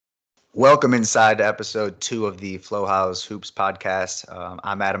Welcome inside to episode 2 of the Flow House Hoops podcast.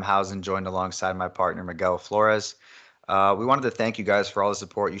 I'm Adam Housen, joined alongside my partner Miguel Flores. We wanted to thank you guys for all the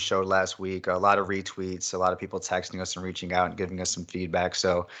support you showed last week. A lot of retweets, a lot of people texting us and reaching out and giving us some feedback.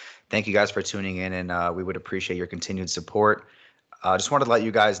 So thank you guys for tuning in, and we would appreciate your continued support. Just wanted to let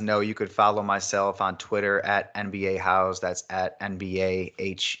you guys know you could follow myself on Twitter at NBA House. That's at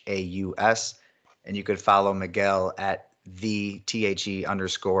NBAHAUS. And you could follow Miguel at the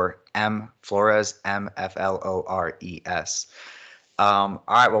THE_M Flores, MFLORES. All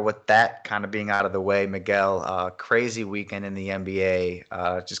right. Well, with that kind of being out of the way, Miguel, crazy weekend in the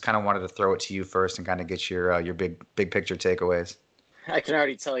NBA. Just kind of wanted to throw it to you first and kind of get your big picture takeaways. I can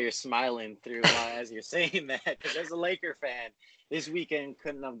already tell you're smiling through as you're saying that, because as a Laker fan, this weekend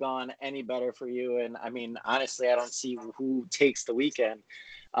couldn't have gone any better for you. And I mean, honestly, I don't see who takes the weekend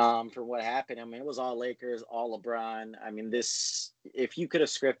for what happened. I mean, it was all Lakers, all LeBron. I mean, if you could have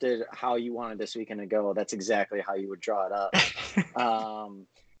scripted how you wanted this weekend to go, that's exactly how you would draw it up.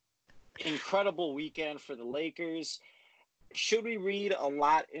 Incredible weekend for the Lakers. Should we read a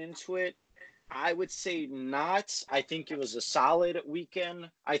lot into it? I would say not. I think it was a solid weekend.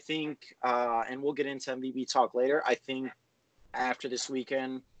 I think, and we'll get into MVP talk later. I think after this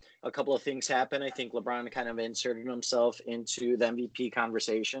weekend, a couple of things happened. I think LeBron kind of inserted himself into the MVP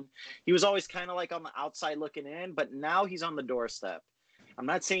conversation. He was always kind of like on the outside looking in, but now he's on the doorstep. I'm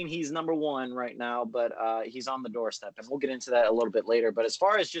not saying he's number one right now, but he's on the doorstep, and we'll get into that a little bit later. But as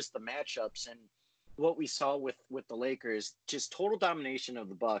far as just the matchups and what we saw with the Lakers, just total domination of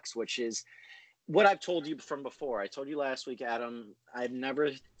the Bucks, which is what I've told you from before. I told you last week, Adam, I never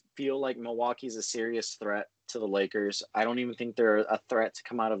feel like Milwaukee's a serious threat to the Lakers. I don't even think they're a threat to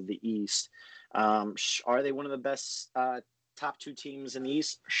come out of the East. Are they one of the best top two teams in the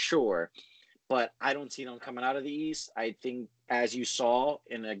East? Sure. But I don't see them coming out of the East. I think, as you saw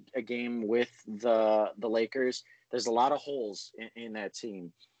in a game with the Lakers, there's a lot of holes in that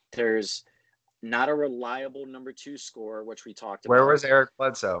team. There's not a reliable number two scorer, which we talked about. Where was Eric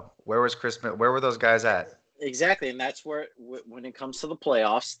Bledsoe? Where was Chris? Where were those guys at? Exactly, and that's where, when it comes to the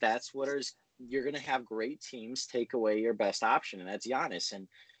playoffs, that's what you're going to have great teams take away your best option, and that's Giannis. And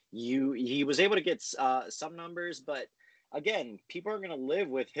he was able to get some numbers, but again, people are going to live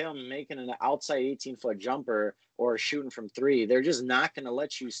with him making an outside 18-foot jumper or shooting from three. They're just not going to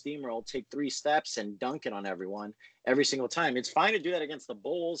let you steamroll, take 3 steps, and dunk it on everyone every single time. It's fine to do that against the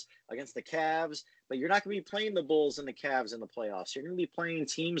Bulls, against the Cavs, but you're not going to be playing the Bulls and the Cavs in the playoffs. You're going to be playing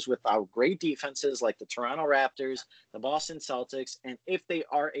teams with great defenses like the Toronto Raptors, the Boston Celtics, and if they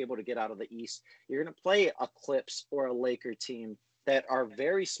are able to get out of the East, you're going to play a Clips or a Laker team that are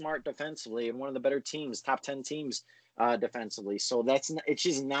very smart defensively and one of the better teams, top 10 teams defensively. So it's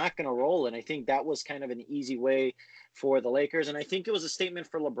just not going to roll. And I think that was kind of an easy way for the Lakers. And I think it was a statement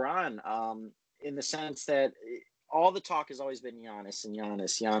for LeBron in the sense that all the talk has always been Giannis,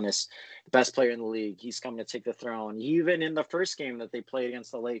 the best player in the league. He's coming to take the throne. Even in the first game that they played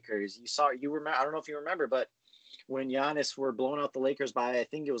against the Lakers, you remember, I don't know if you remember, but when Giannis were blowing out the Lakers by, I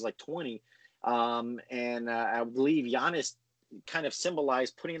think it was like 20. And I believe Giannis kind of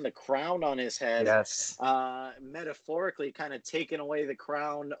symbolized putting the crown on his head. Yes. Metaphorically kind of taking away the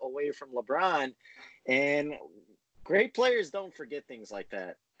crown away from LeBron. And great players don't forget things like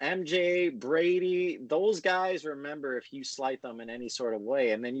that. MJ, Brady, those guys remember if you slight them in any sort of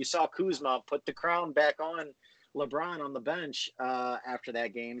way. And then you saw Kuzma put the crown back on LeBron on the bench after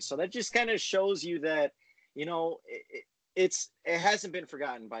that game. So that just kind of shows you that, it hasn't been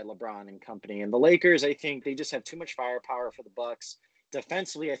forgotten by LeBron and company. And the Lakers, I think they just have too much firepower for the Bucks.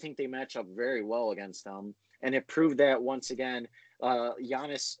 Defensively, I think they match up very well against them. And it proved that once again,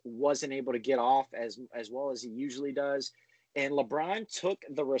 Giannis wasn't able to get off as well as he usually does. And LeBron took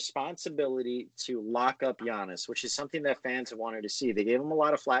the responsibility to lock up Giannis, which is something that fans have wanted to see. They gave him a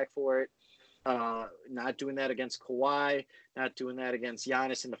lot of flack for it. Not doing that against Kawhi, not doing that against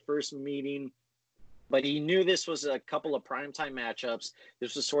Giannis in the first meeting. But he knew this was a couple of primetime matchups.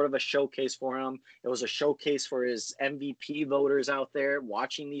 This was sort of a showcase for him. It was a showcase for his MVP voters out there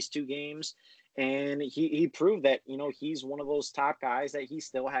watching these 2 games. And he proved that, he's one of those top guys that he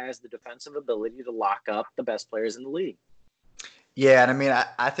still has the defensive ability to lock up the best players in the league. Yeah, and I mean,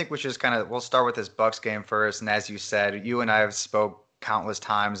 I think we should just we'll start with this Bucks game first. And as you said, you and I have spoke countless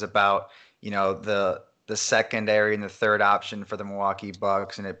times about, the secondary and the third option for the Milwaukee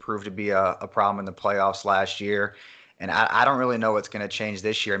Bucks, and it proved to be a problem in the playoffs last year. And I don't really know what's going to change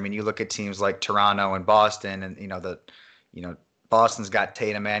this year. I mean, you look at teams like Toronto and Boston, and Boston's got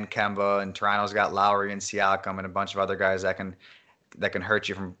Tatum and Kemba, and Toronto's got Lowry and Siakam and a bunch of other guys that can hurt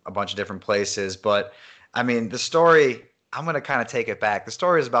you from a bunch of different places. But I mean, the story I'm going to kind of take it back. The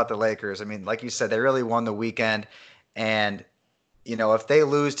story is about the Lakers. I mean, like you said, they really won the weekend. And, if they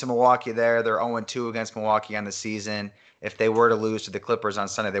lose to Milwaukee there, they're 0-2 against Milwaukee on the season. If they were to lose to the Clippers on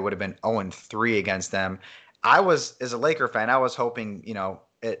Sunday, they would have been 0-3 against them. As a Laker fan, I was hoping,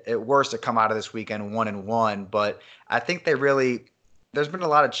 at worst to come out of this weekend 1-1. But I think there's been a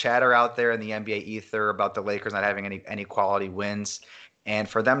lot of chatter out there in the NBA ether about the Lakers not having any quality wins. And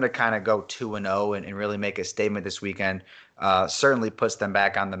for them to kind of go 2-0 and really make a statement this weekend certainly puts them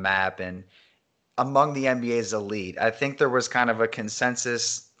back on the map and among the NBA's elite. I think there was kind of a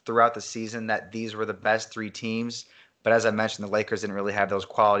consensus throughout the season that these were the best three teams. But as I mentioned, the Lakers didn't really have those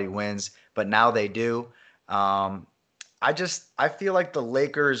quality wins, but now they do. Um, I feel like the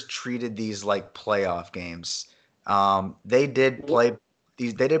Lakers treated these like playoff games. They did play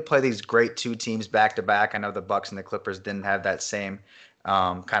these great two teams back to back. I know the Bucks and the Clippers didn't have that same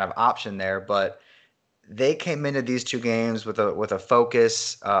kind of option there, but they came into these two games with a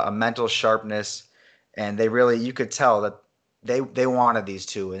focus, a mental sharpness, and you could tell that they wanted these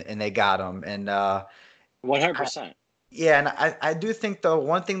two and they got them. And 100%. yeah, and I do think though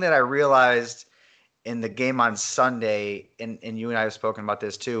one thing that I realized in the game on Sunday, and you and I have spoken about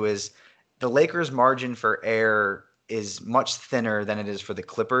this too, is the Lakers' margin for error is much thinner than it is for the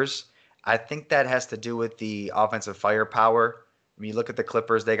Clippers. I think that has to do with the offensive firepower. I mean, you look at the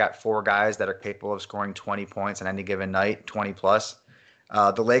Clippers, they got four guys that are capable of scoring 20 points on any given night, 20 plus.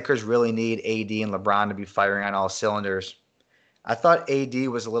 The Lakers really need AD and LeBron to be firing on all cylinders. I thought AD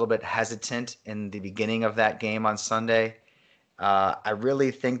was a little bit hesitant in the beginning of that game on Sunday. I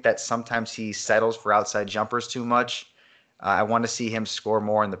really think that sometimes he settles for outside jumpers too much. I want to see him score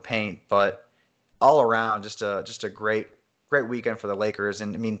more in the paint, but all around, just a great weekend for the Lakers.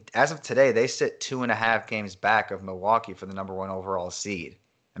 And I mean, as of today, they sit 2.5 games back of Milwaukee for the number one overall seed.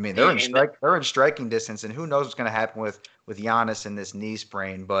 I mean, And they're in striking distance, and who knows what's going to happen with Giannis and this knee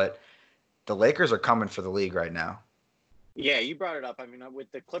sprain. But the Lakers are coming for the league right now. Yeah, you brought it up. I mean, with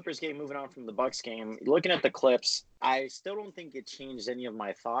the Clippers game moving on from the Bucks game, looking at the clips, I still don't think it changed any of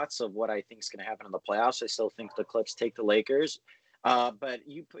my thoughts of what I think is going to happen in the playoffs. I still think the Clips take the Lakers. But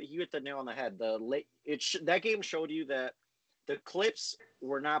you hit the nail on the head. That game showed you that the Clips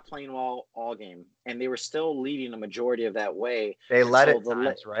were not playing well all game, and they were still leading the majority of that way They let until it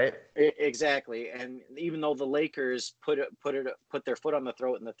times, right? exactly. And even though the Lakers put their foot on the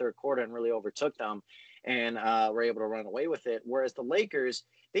throat in the third quarter and really overtook them, and were able to run away with it. Whereas the Lakers,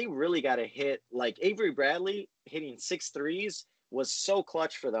 they really got a hit. Like Avery Bradley hitting 6 threes was so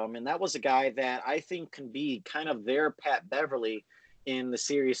clutch for them. And that was a guy that I think can be kind of their Pat Beverly in the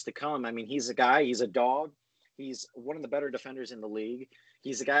series to come. I mean, he's a dog. He's one of the better defenders in the league.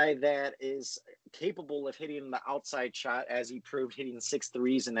 He's a guy that is capable of hitting the outside shot, as he proved hitting 6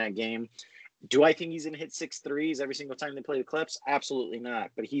 threes in that game. Do I think he's going to hit 6 threes every single time they play the Clips? Absolutely not.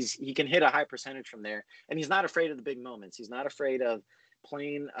 But he can hit a high percentage from there, and he's not afraid of the big moments. He's not afraid of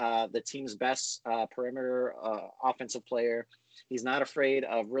playing the team's best perimeter offensive player. He's not afraid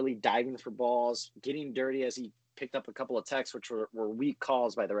of really diving for balls, getting dirty, as he picked up a couple of techs, which were weak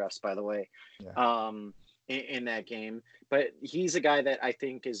calls by the refs, by the way, in that game. But he's a guy that I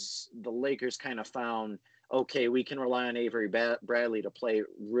think is the Lakers kind of found – okay, we can rely on Avery Bradley to play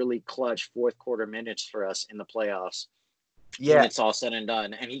really clutch fourth quarter minutes for us in the playoffs. Yeah, when it's all said and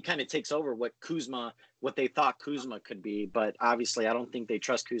done. And he kind of takes over what they thought Kuzma could be. But obviously, I don't think they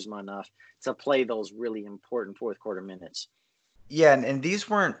trust Kuzma enough to play those really important fourth quarter minutes. Yeah, and these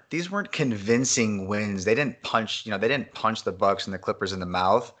weren't convincing wins. They didn't punch the Bucks and the Clippers in the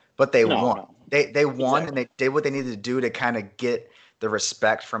mouth, but they won. No. They won, exactly. And they did what they needed to do to kind of get the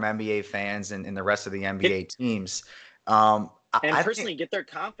respect from NBA fans and the rest of the NBA teams. Personally, get their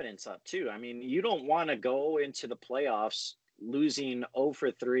confidence up too. I mean, you don't want to go into the playoffs losing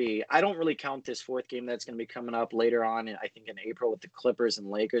 0-3. I don't really count this fourth game that's going to be coming up later on, I think in April with the Clippers and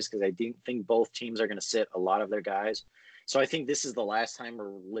Lakers, because I think both teams are going to sit a lot of their guys. So I think this is the last time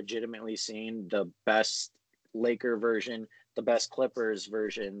we're legitimately seeing the best Laker version, the best Clippers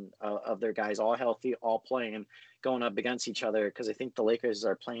version of their guys, all healthy, all playing, going up against each other, because I think the Lakers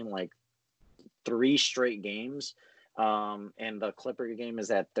are playing like 3 straight games, and the Clipper game is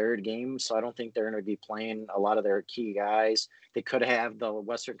that third game, so I don't think they're going to be playing a lot of their key guys. They could have the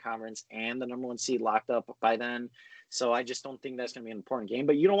Western Conference and the number 1 seed locked up by then, so I just don't think that's going to be an important game.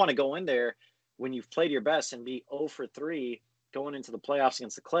 But you don't want to go in there when you've played your best and be 0-3 going into the playoffs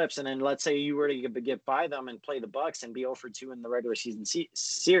against the Clips, and then let's say you were to get by them and play the Bucks and be 0-2 in the regular season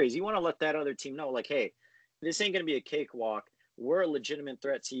series. You want to let that other team know, like, hey, this ain't going to be a cakewalk. We're a legitimate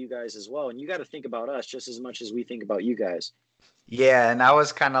threat to you guys as well, and you got to think about us just as much as we think about you guys. Yeah, and I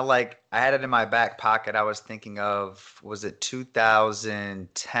was kind of like, I had it in my back pocket. I was thinking of, was it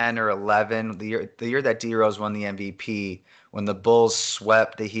 2010 or 11, the year that D Rose won the MVP, when the Bulls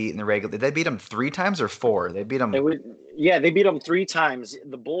swept the Heat in the regular. Did they beat them three times or four? They beat They them. would, yeah, they beat them three times.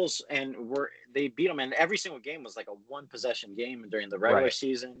 The Bulls and were they beat them, and every single game was like a one possession game during the regular Right.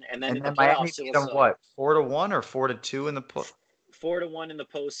 season, and then And in the then Miami playoffs it beat was them what? 4-1 or 4-2 in the 4-1 in the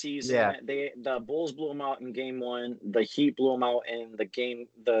postseason. Yeah. The Bulls blew them out in game one. The Heat blew them out in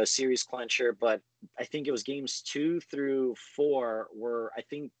the series clincher. But I think it was games 2 through 4 were I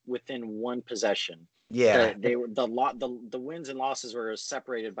think within one possession. Yeah. They were the wins and losses were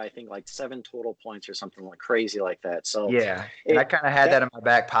separated by I think like 7 total points or something like crazy like that. So Yeah. And I it kind of had that that in my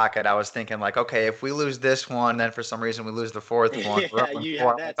back pocket. I was thinking like, okay, if we lose this one, then for some reason we lose the fourth one, we're yeah, up in you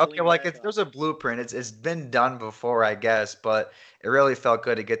four. have I'm like, that to okay, lean well, like back it's on. there's a blueprint. It's been done before, I guess, but it really felt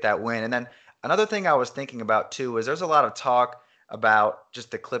good to get that win. And then another thing I was thinking about too is there's a lot of talk about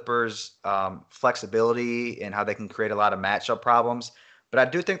just the Clippers' flexibility and how they can create a lot of matchup problems. But I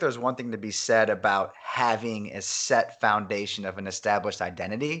do think there's one thing to be said about having a set foundation of an established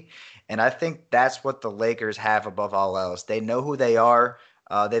identity. And I think that's what the Lakers have above all else. They know who they are.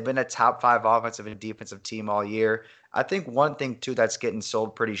 They've been a top five offensive and defensive team all year. I think one thing too that's getting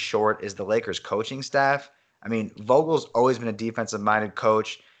sold pretty short is the Lakers coaching staff. I mean, Vogel's always been a defensive minded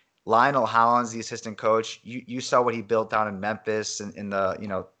coach. Lionel Hollins, the assistant coach, you saw what he built down in Memphis in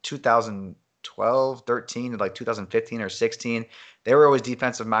the 2012, 13, like 2015 or 16. They were always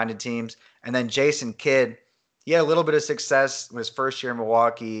defensive minded teams. And then Jason Kidd, he had a little bit of success in his first year in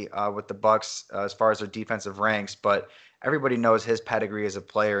Milwaukee with the Bucks as far as their defensive ranks, but everybody knows his pedigree as a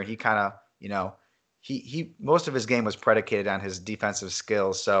player, and he kind of, he most of his game was predicated on his defensive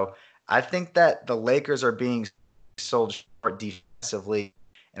skills. So I think that the Lakers are being sold short defensively,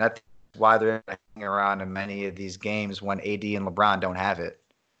 and I think that's why they're hanging around in many of these games when AD and LeBron don't have it.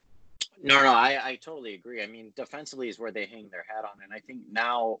 No, I totally agree. I mean, defensively is where they hang their hat on. And I think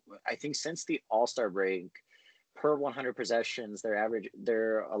now, I think since the All Star break, per 100 possessions,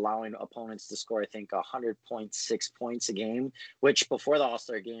 they're allowing opponents to score, I think, 100.6 points a game, which before the All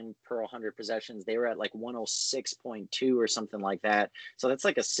Star game, per 100 possessions, they were at like 106.2 or something like that. So that's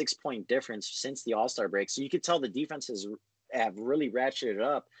like a 6 point difference since the All Star break. So you could tell the defenses have really ratcheted it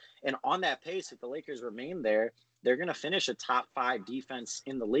up. And on that pace, if the Lakers remain there, they're going to finish a top five defense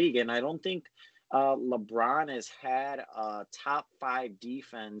in the league. And I don't think LeBron has had a top five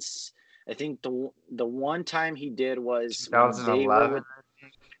defense. I think the one time he did was when they were 2011. with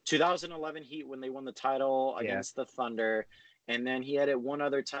 2011 Heat when they won the title Yeah. against the Thunder, and then he had it one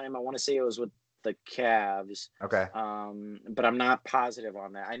other time. I want to say it was with the Cavs, Okay. but I'm not positive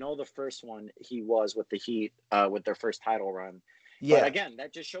on that. I know the first one he was with the Heat with their first title run. But Yeah. again,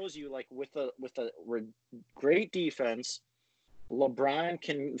 that just shows you like with a great defense, LeBron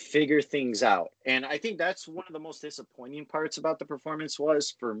can figure things out. And I think that's one of the most disappointing parts about the performance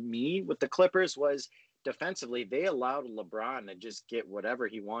was for me with the Clippers was defensively, they allowed LeBron to just get whatever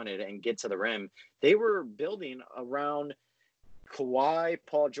he wanted and get to the rim. They were building around Kawhi,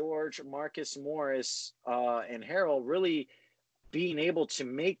 Paul George, Marcus Morris, and Harrell really being able to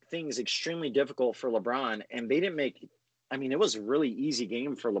make things extremely difficult for LeBron. And they didn't make, I mean, it was a really easy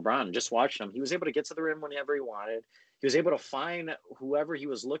game for LeBron. Just watching him. He was able to get to the rim whenever he wanted. He was able to find whoever he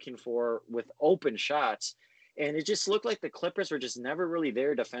was looking for with open shots. And it just looked like the Clippers were just never really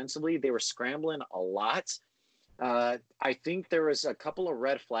there defensively. They were scrambling a lot. I think there was a couple of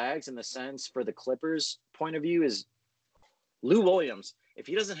red flags in the sense for the Clippers point of view is Lou Williams. If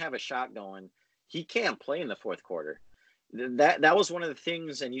he doesn't have a shot going, he can't play in the fourth quarter. That was one of the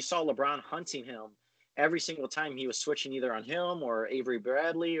things, and you saw LeBron hunting him every single time he was switching either on him or Avery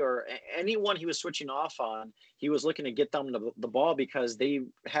Bradley or anyone he was switching off on. He was looking to get them the ball because they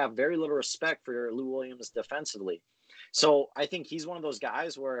have very little respect for Lou Williams defensively. So I think he's one of those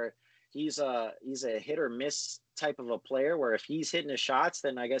guys where he's a hit or miss type of a player where if he's hitting his shots,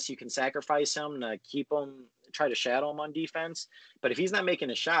 then I guess you can sacrifice him to keep him, try to shadow him on defense. But if he's not making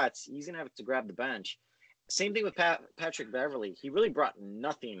his shots, he's gonna have to grab the bench. Same thing with Patrick Beverly. He really brought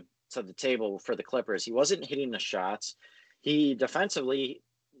nothing to the table for the Clippers. He wasn't hitting the shots. He defensively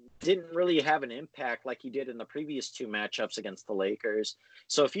didn't really have an impact like he did in the previous two matchups against the Lakers.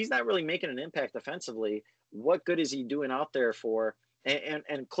 So if he's not really making an impact defensively, what good is he doing out there for? And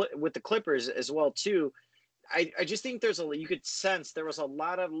with the Clippers as well too, I just think you could sense there was a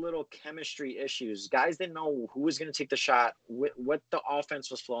lot of little chemistry issues. Guys didn't know who was going to take the shot, what the offense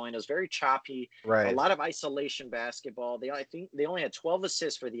was flowing. It was very choppy, a Right. lot of isolation basketball. I think they only had 12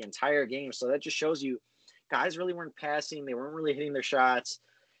 assists for the entire game. So that just shows you guys really weren't passing. They weren't really hitting their shots.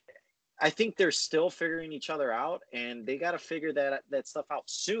 I think they're still figuring each other out, and they got to figure that stuff out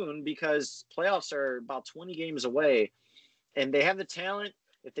soon because playoffs are about 20 games away, and they have the talent.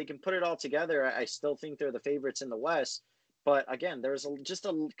 If they can put it all together, I still think they're the favorites in the West. But again, there's just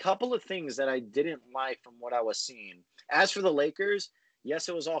a couple of things that I didn't like from what I was seeing. As for the Lakers, yes,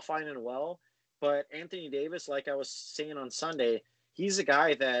 it was all fine and well, but Anthony Davis, like I was saying on Sunday, he's a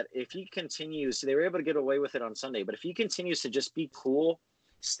guy that if he continues, they were able to get away with it on Sunday, but if he continues to just be cool,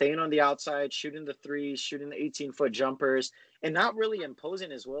 staying on the outside, shooting the threes, shooting the 18-foot jumpers, and not really imposing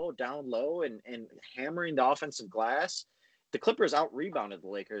his will down low and hammering the offensive glass, the Clippers out-rebounded the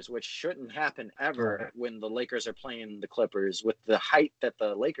Lakers, which shouldn't happen ever Right. when the Lakers are playing the Clippers with the height that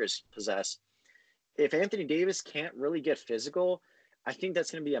the Lakers possess. If Anthony Davis can't really get physical, I think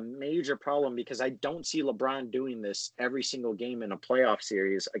that's going to be a major problem because I don't see LeBron doing this every single game in a playoff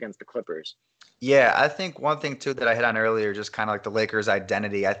series against the Clippers. Yeah, I think one thing too that I hit on earlier, just kind of like the Lakers'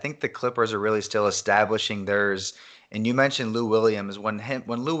 identity. I think the Clippers are really still establishing theirs. And you mentioned Lou Williams. When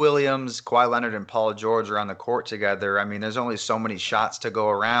Lou Williams, Kawhi Leonard, and Paul George are on the court together, I mean, there's only so many shots to go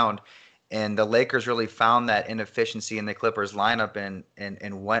around. And the Lakers really found that inefficiency in the Clippers lineup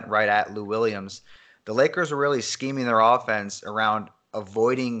and went right at Lou Williams. The Lakers were really scheming their offense around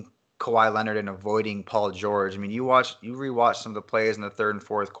avoiding Kawhi Leonard and avoiding Paul George. I mean, you rewatch some of the plays in the third and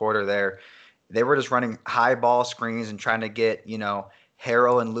fourth quarter there. They were just running high ball screens and trying to get,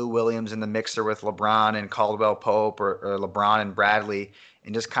 Harrell and Lou Williams in the mixer with LeBron and Caldwell Pope or LeBron and Bradley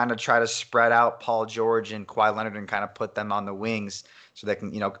and just kind of try to spread out Paul George and Kawhi Leonard and kind of put them on the wings so they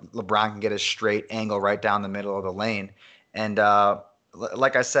can, LeBron can get a straight angle right down the middle of the lane. And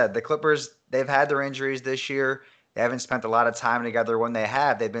like I said, the Clippers, they've had their injuries this year. They haven't spent a lot of time together. When they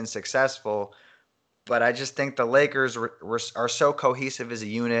have, they've been successful. But I just think the Lakers are so cohesive as a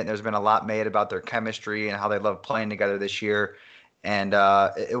unit. There's been a lot made about their chemistry and how they love playing together this year. And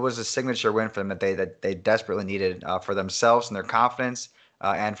it was a signature win for them that they desperately needed for themselves and their confidence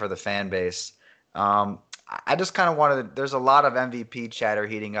and for the fan base. I just kind of wanted. There's a lot of MVP chatter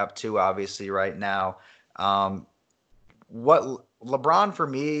heating up too, obviously right now. Um, what LeBron for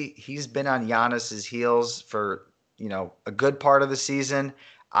me, he's been on Giannis's heels for a good part of the season.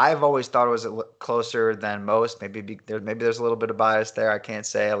 I've always thought it was closer than most. Maybe there's a little bit of bias there. I can't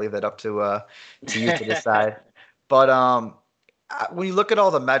say. I'll leave that up to you to decide. But when you look at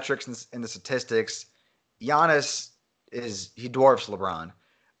all the metrics and the statistics, Giannis he dwarfs LeBron.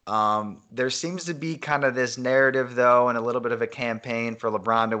 There seems to be kind of this narrative though, and a little bit of a campaign for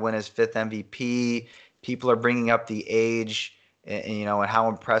LeBron to win his fifth MVP. People are bringing up the age and how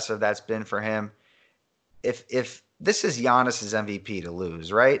impressive that's been for him. If this is Giannis's MVP to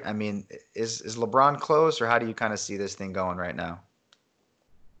lose, right? I mean, is LeBron close, or how do you kind of see this thing going right now?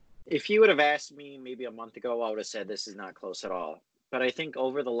 If you would have asked me maybe a month ago, I would have said this is not close at all. But I think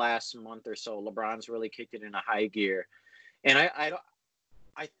over the last month or so, LeBron's really kicked it in a high gear. And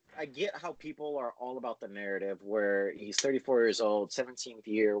I get how people are all about the narrative where he's 34 years old, 17th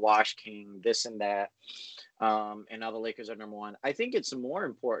year, Wash King, this and that. And now the Lakers are number one. I think it's more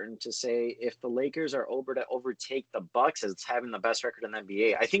important to say if the Lakers are over to overtake the Bucks as having the best record in the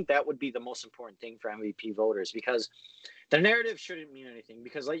NBA, I think that would be the most important thing for MVP voters because the narrative shouldn't mean anything.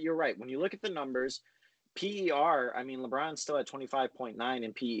 Because like you're right, when you look at the numbers, PER, I mean, LeBron's still at 25.9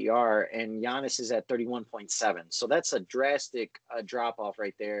 in PER, and Giannis is at 31.7. So that's a drastic drop off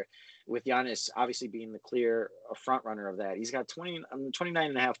right there, with Giannis obviously being the clear front runner of that. He's got 29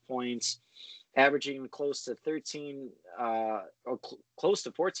 and a half points, averaging close to 13 or close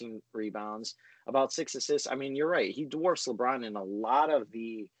to 14 rebounds, about 6 assists. I mean, you're right. He dwarfs LeBron in a lot of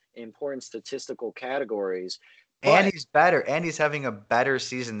the important statistical categories. And But he's better, and he's having a better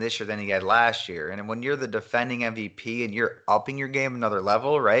season this year than he had last year. And when you're the defending MVP and you're upping your game another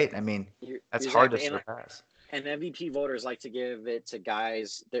level, right? I mean, that's hard to exactly, surpass. and MVP voters like to give it to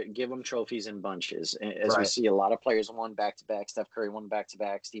guys that give them trophies in bunches. As we Right. see, a lot of players won back to back. Steph Curry won back to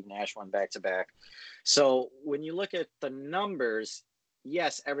back. Steve Nash won back to back. So when you look at the numbers,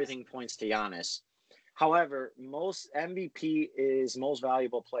 yes, everything points to Giannis. However, most MVP is most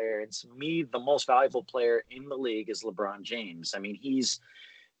valuable player. And to me, the most valuable player in the league is LeBron James. I mean, So he's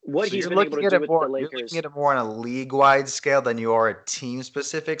been able to do with the you're looking Lakers. at it more on a league-wide scale than you are a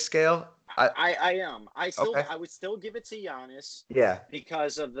team-specific scale. I am. Okay. I would still give it to Giannis Yeah.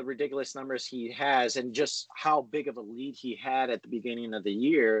 because of the ridiculous numbers he has and just how big of a lead he had at the beginning of the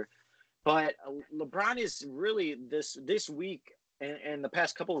year. But LeBron is really this week and the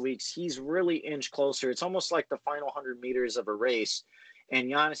past couple of weeks, he's really inched closer. It's almost like the final 100 meters of a race. and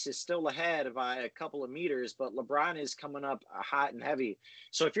Giannis is still ahead by a couple of meters, but LeBron is coming up hot and heavy.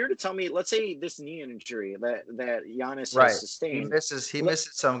 So if you're to tell me, let's say this knee injury that Giannis has Right. sustained, He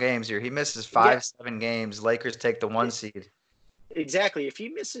misses some games here. He misses yeah, 5, 7 games. Lakers take the one seed. exactly. If he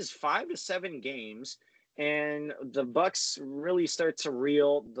misses 5 to 7 games and the Bucks really start to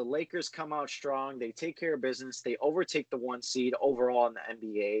reel, the Lakers come out strong. They take care of business. They overtake the one seed overall in the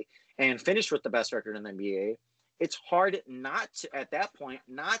NBA and finish with the best record in the NBA. It's hard not to, at that point,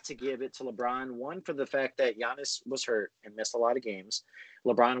 not to give it to LeBron. One, for the fact that Giannis was hurt and missed a lot of games.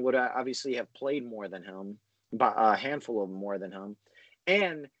 LeBron would obviously have played more than him, but a handful of them more than him.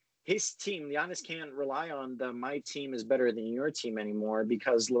 And his team, Giannis can't rely on the my team is better than your team anymore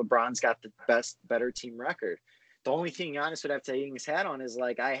because LeBron's got the better team record. The only thing Giannis would have to hang his hat on is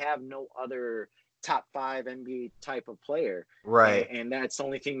like, I have no other top 5 NBA type of player. Right. And that's the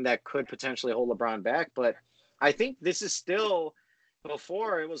only thing that could potentially hold LeBron back. But I think this is still,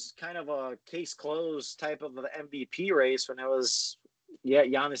 before it was kind of a case closed type of the MVP race when it was, yeah,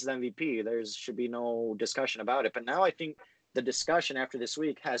 Giannis is MVP. There should be no discussion about it. But now I think the discussion after this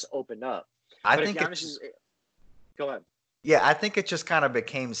week has opened up. I But if think Giannis is, go ahead. yeah, I think it just kind of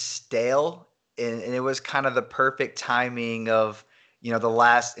became stale, and it was kind of the perfect timing of, inside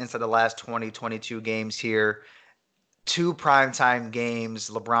the last 20, 22 games here, two primetime games.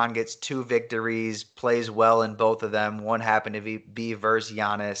 LeBron gets two victories, plays well in both of them. One happened to be versus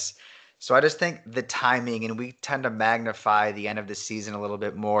Giannis. So I just think the timing, and we tend to magnify the end of the season a little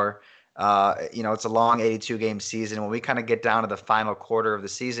bit more. It's a long 82 game season. When we kind of get down to the final quarter of the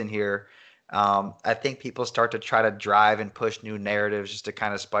season here, I think people start to try to drive and push new narratives just to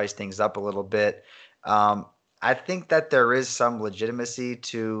kind of spice things up a little bit. Um, I think that there is some legitimacy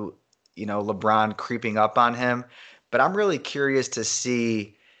to, LeBron creeping up on him, but I'm really curious to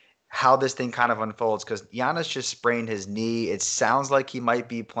see how this thing kind of unfolds because Giannis just sprained his knee. It sounds like he might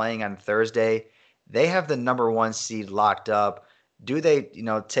be playing on Thursday. They have the number one seed locked up. Do they,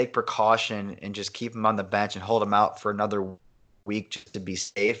 take precaution and just keep him on the bench and hold him out for another week just to be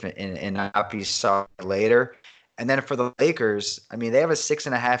safe and not be sorry later? And then for the Lakers, I mean, they have a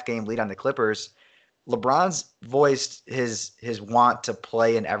 6.5 game lead on the Clippers. LeBron's voiced his want to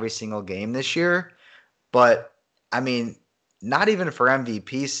play in every single game this year, but I mean, not even for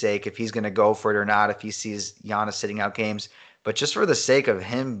MVP's sake, if he's going to go for it or not, if he sees Giannis sitting out games, but just for the sake of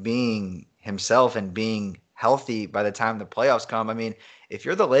him being himself and being healthy by the time the playoffs come. I mean, if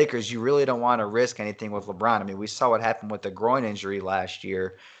you're the Lakers, you really don't want to risk anything with LeBron. I mean, we saw what happened with the groin injury last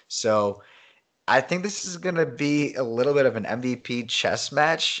year. So I think this is going to be a little bit of an MVP chess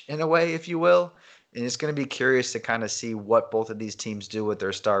match in a way, if you will. And it's going to be curious to kind of see what both of these teams do with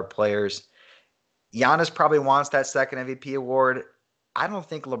their star players. Giannis probably wants that second MVP award. I don't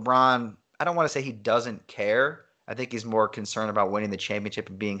think LeBron, I don't want to say he doesn't care. I think he's more concerned about winning the championship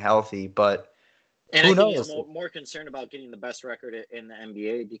and being healthy, but And I who think he's knows? more concerned about getting the best record in the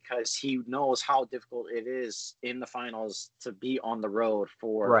NBA because he knows how difficult it is in the finals to be on the road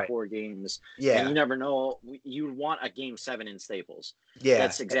for Right. 4 games. And Yeah. you never know. You want a game 7 in Staples. Yeah.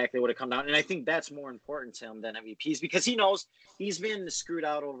 That's exactly what it comes down. And I think that's more important to him than MVPs because he knows he's been screwed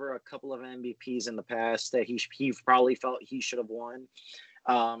out over a couple of MVPs in the past that he probably felt he should have won.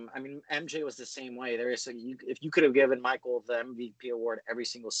 I mean, MJ was the same way. If you could have given Michael the MVP award every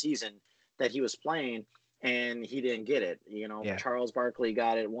single season that he was playing and he didn't get it. Yeah. Charles Barkley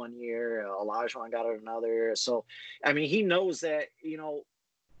got it one year, Olajuwon got it another. So, I mean, he knows that,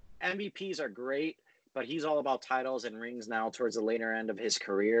 MVPs are great, but he's all about titles and rings now towards the later end of his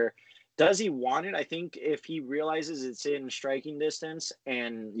career. Does he want it? I think if he realizes it's in striking distance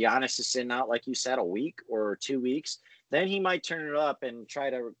and Giannis is sitting out, like you said, a week or 2 weeks, then he might turn it up and try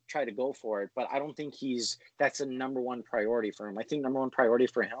to go for it. But I don't think that's a number one priority for him. I think number one priority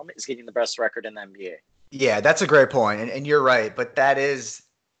for him is getting the best record in the NBA. Yeah, that's a great point. And you're right, but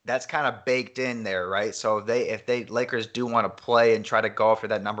that's kind of baked in there, right? So if they Lakers do want to play and try to go for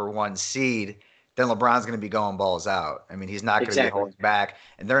that number one seed, then LeBron's going to be going balls out. I mean, he's not going to be Exactly. holding back,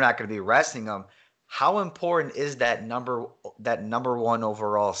 and they're not going to be resting him. How important is that number one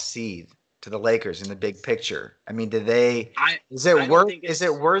overall seed to the Lakers in the big picture? I mean, I is it I don't worth think is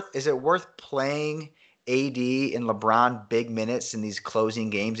it it's worth is it worth playing AD and LeBron big minutes in these closing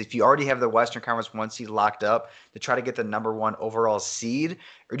games if you already have the Western Conference one seed locked up to try to get the number one overall seed?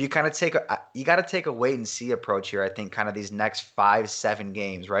 Or do you kind of you got to take a wait and see approach here? I think kind of these next 5, 7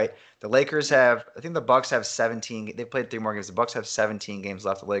 games, right? The Lakers have, I think the Bucks have 17. They played 3 more games. The Bucks have 17 games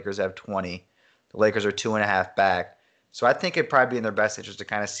left. The Lakers have 20. The Lakers are 2.5 back. So I think it'd probably be in their best interest to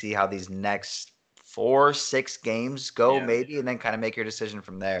kind of see how these next 4, 6 games go, yeah. maybe, and then kind of make your decision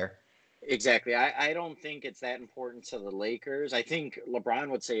from there. Exactly. I don't think it's that important to the Lakers. I think LeBron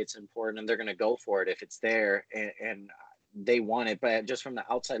would say it's important and they're going to go for it if it's there and they want it. But just from the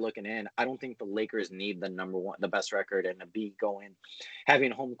outside looking in, I don't think the Lakers need the number one, the best record and to be going,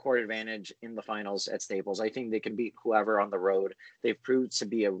 having home court advantage in the finals at Staples. I think they can beat whoever on the road. They've proved to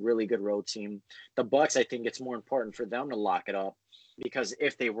be a really good road team. The Bucks, I think it's more important for them to lock it up because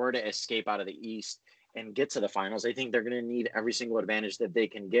if they were to escape out of the East, and get to the finals, I think they're going to need every single advantage that they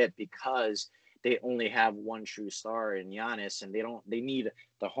can get because they only have one true star in Giannis, and they need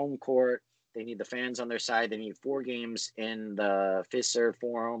the home court, they need the fans on their side, they need 4 games in the Fiserv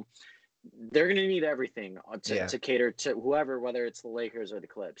Forum. They're going to need everything to cater to whoever, whether it's the Lakers or the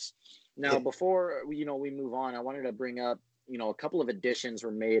Clips. Now, before we move on, I wanted to bring up a couple of additions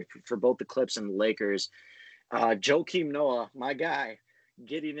were made for both the Clips and the Lakers. Joakim Noah, my guy,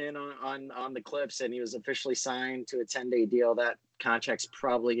 getting in on the Clips, and he was officially signed to a 10-day deal. That contract's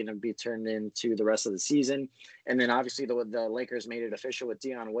probably going to be turned into the rest of the season. And then obviously the Lakers made it official with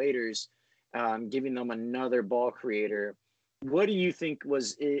Dion Waiters, giving them another ball creator. What do you think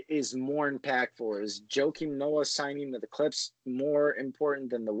is more impactful? Is Joakim Noah signing to the Clips more important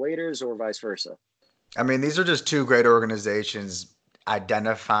than the Waiters, or vice versa? I mean, these are just two great organizations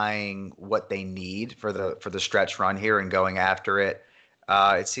identifying what they need for the stretch run here and going after it.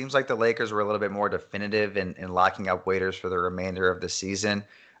 It seems like the Lakers were a little bit more definitive in locking up Waiters for the remainder of the season.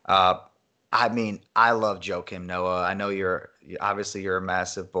 Uh, I mean, I love Joakim Noah. I know you're a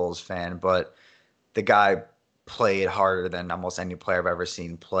massive Bulls fan, but the guy played harder than almost any player I've ever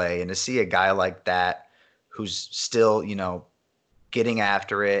seen play. And to see a guy like that who's still, getting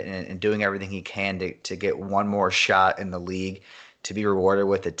after it and doing everything he can to get one more shot in the league to be rewarded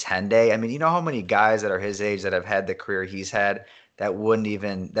with a 10-day. I mean, you know how many guys that are his age that have had the career he's had that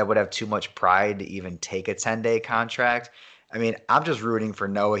would have too much pride to even take a 10-day contract. I mean, I'm just rooting for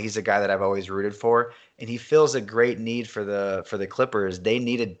Noah. He's a guy that I've always rooted for, and he fills a great need for the Clippers. They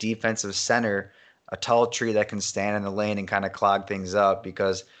need a defensive center, a tall tree that can stand in the lane and kind of clog things up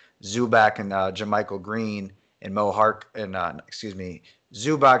because Zubac and JaMychal Green and Zubac,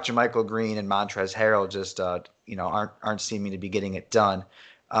 JaMychal Green, and Montrezl Harrell just aren't seeming to be getting it done.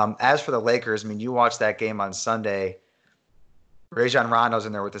 As for the Lakers, I mean, you watched that game on Sunday. Rajon Rondo's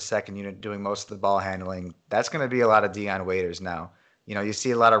in there with the second unit doing most of the ball handling. That's going to be a lot of Dion Waiters now. You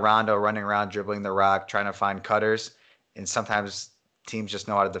see a lot of Rondo running around dribbling the rock, trying to find cutters, and sometimes teams just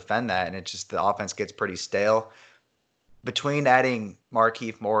know how to defend that, and the offense gets pretty stale. Between adding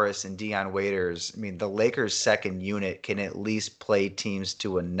Markieff Morris and Dion Waiters, I mean, the Lakers' second unit can at least play teams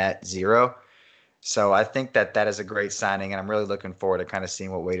to a net zero. So I think that is a great signing, and I'm really looking forward to kind of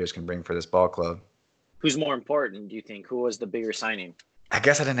seeing what Waiters can bring for this ball club. Who's more important, do you think? Who was the bigger signing? I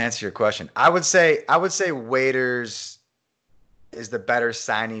guess I didn't answer your question. I would say Waiters is the better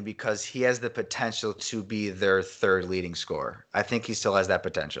signing because he has the potential to be their third leading scorer. I think he still has that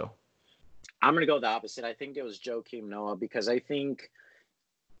potential. I'm going to go the opposite. I think it was Joakim Noah because I think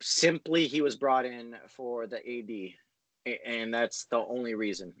simply he was brought in for the AD, and that's the only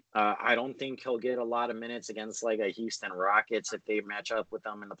reason. I don't think he'll get a lot of minutes against like a Houston Rockets if they match up with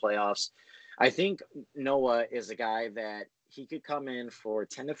them in the playoffs. I think Noah is a guy that he could come in for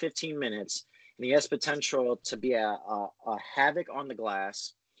 10 to 15 minutes, and he has potential to be a havoc on the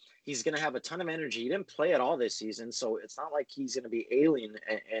glass. He's going to have a ton of energy. He didn't play at all this season, so it's not like he's going to be alien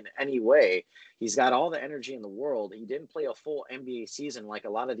in any way. He's got all the energy in the world. He didn't play a full NBA season like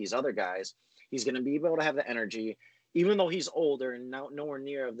a lot of these other guys. He's going to be able to have the energy, even though he's older and nowhere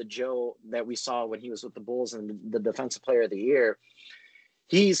near of the Joe that we saw when he was with the Bulls and the Defensive Player of the Year.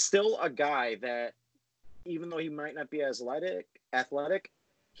 He's still a guy that, even though he might not be as athletic,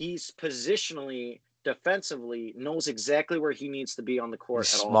 he's positionally, defensively, knows exactly where he needs to be on the court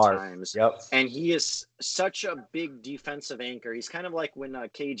He's at smart. all times. Yep. And he is such a big defensive anchor. He's kind of like when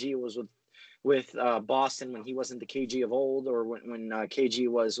KG was with Boston when he wasn't the KG of old, or when KG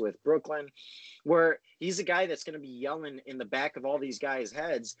was with Brooklyn, where he's a guy that's going to be yelling in the back of all these guys'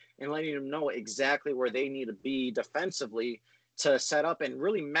 heads and letting them know exactly where they need to be defensively to set up and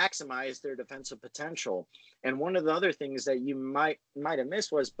really maximize their defensive potential. And one of the other things that you might have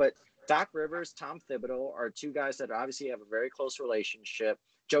missed was, but Doc Rivers, Tom Thibodeau are two guys that obviously have a very close relationship.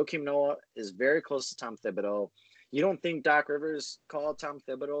 Joakim Noah is very close to Tom Thibodeau. You don't think Doc Rivers called Tom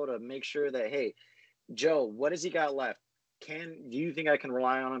Thibodeau to make sure that, hey, Joe, what has he got left? Do you think I can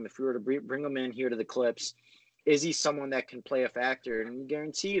rely on him if we were to bring him in here to the Clips? Is he someone that can play a factor? And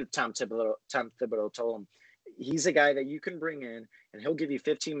guarantee Tom Thibodeau told him, he's a guy that you can bring in and he'll give you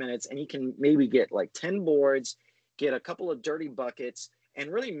 15 minutes and he can maybe get like 10 boards, get a couple of dirty buckets,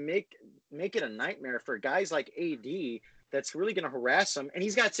 and really make it a nightmare for guys like AD that's really going to harass him. And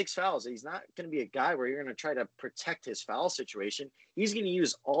he's got 6 fouls. He's not going to be a guy where you're going to try to protect his foul situation. He's going to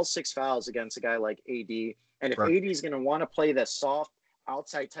use all 6 fouls against a guy like AD. And if Right. AD is going to want to play that soft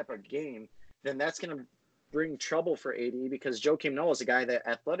outside type of game, then that's going to bring trouble for AD, because Joakim Noah is a guy that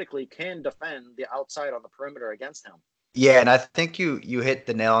athletically can defend the outside on the perimeter against him. Yeah, and I think you hit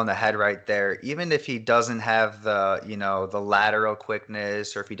the nail on the head right there. Even if he doesn't have the, the lateral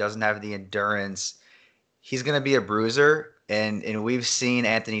quickness, or if he doesn't have the endurance, he's going to be a bruiser. And we've seen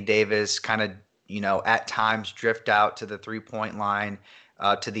Anthony Davis kind of, at times drift out to the 3-point line,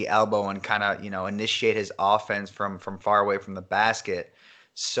 to the elbow, and kind of, initiate his offense from far away from the basket.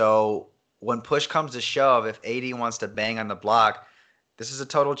 So when push comes to shove, if AD wants to bang on the block, this is a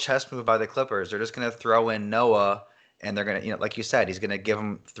total chess move by the Clippers. They're just going to throw in Noah, and they're going to, like you said, he's going to give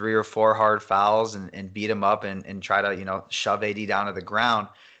him 3 or 4 hard fouls, and beat him up, and try to, shove AD down to the ground.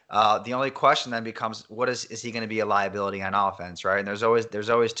 The only question then becomes, what is he going to be a liability on offense, right? And there's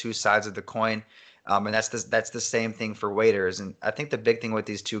always 2 sides of the coin, and that's the same thing for Waiters. And I think the big thing with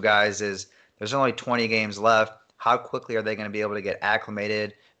these 2 guys is there's only 20 games left. How quickly are they going to be able to get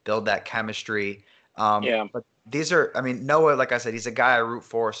acclimated, build that chemistry? Yeah. But these are, I mean, Noah, like I said, he's a guy I root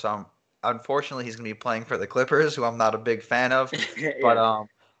for. So unfortunately, he's going to be playing for the Clippers, who I'm not a big fan of. Yeah. But I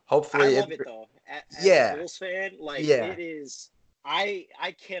hopefully, love it though. As a yeah, Bulls fan, like yeah, it is. I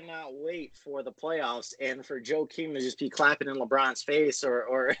cannot wait for the playoffs and for Joakim to just be clapping in LeBron's face,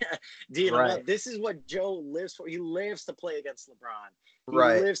 or D'ing him right, up. This is what Joe lives for. He lives to play against LeBron. He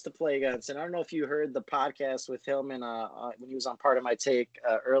right. lives to play against. And I don't know if you heard the podcast with him and when he was on Part of My Take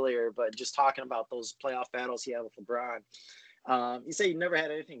earlier, but just talking about those playoff battles he had with LeBron. He said he never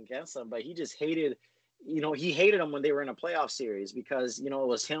had anything against them, but he just hated. He hated them when they were in a playoff series, because it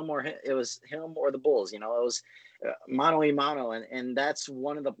was him or the Bulls. It was mano a mano, and that's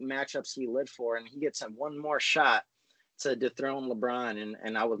one of the matchups he lived for. And he gets one more shot to dethrone LeBron,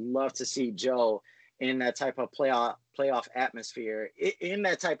 and I would love to see Joe in that type of playoff atmosphere, in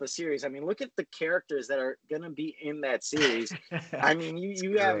that type of series. I mean, look at the characters that are going to be in that series. I mean,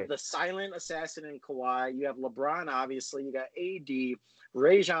 you have Great. the silent assassin in Kawhi. You have LeBron, obviously. You got AD,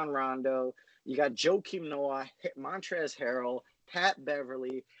 Rajon Rondo. You got Joakim Noah, Montrezl Harrell, Pat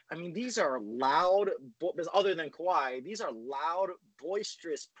Beverly. I mean, these are loud, other than Kawhi, these are loud,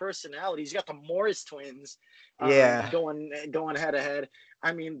 boisterous personalities. You got the Morris twins Yeah. going head to head.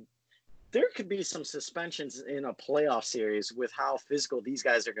 I mean, there could be some suspensions in a playoff series with how physical these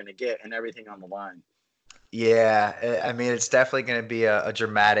guys are going to get and everything on the line. Yeah, I mean, it's definitely going to be a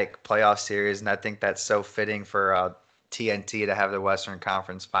dramatic playoff series, and I think that's so fitting for TNT to have the Western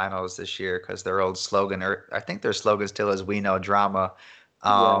Conference Finals this year, because their old slogan, or I think their slogan still is "We know drama."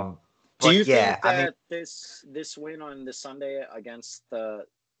 Yeah. Do But you yeah, think I mean, that this win on this Sunday against the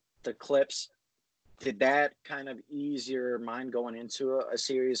Clips, did that kind of ease your mind going into a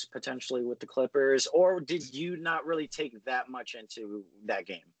series potentially with the Clippers, or did you not really take that much into that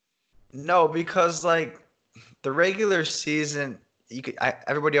game? no, because like the regular season,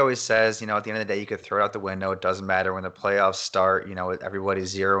 everybody always says, at the end of the day, you could throw it out the window. It doesn't matter when the playoffs start.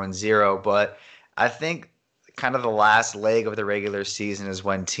 Everybody's 0-0. But I think kind of the last leg of the regular season is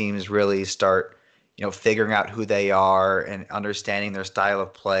when teams really start, figuring out who they are and understanding their style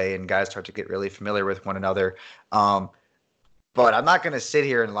of play, and guys start to get really familiar with one another. Um, but I'm not going to sit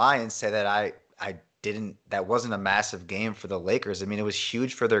here and lie and say that I didn't. That wasn't a massive game for the Lakers. I mean, it was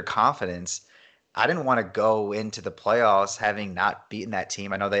huge for their confidence. I didn't want to go into the playoffs having not beaten that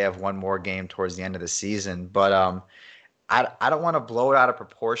team. I know they have one more game towards the end of the season, but I don't want to blow it out of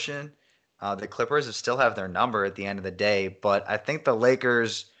proportion. The Clippers still have their number at the end of the day, but I think the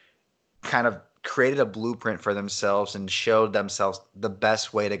Lakers kind of created a blueprint for themselves and showed themselves the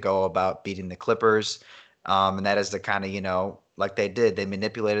best way to go about beating the Clippers. And that is to kind of, like they did, they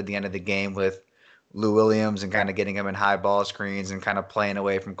manipulated the end of the game with Lou Williams and kind of getting him in high ball screens and kind of playing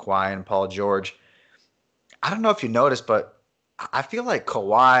away from Kawhi and Paul George. I don't know if you noticed, but I feel like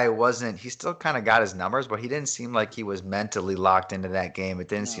Kawhi wasn't, he still kind of got his numbers, but he didn't seem like he was mentally locked into that game. It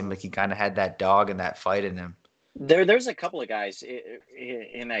didn't seem No. like he kind of had that dog and that fight in him. There's a couple of guys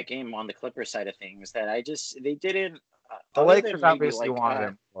in that game on the Clipper side of things that they didn't, The other than Lakers maybe obviously like wanted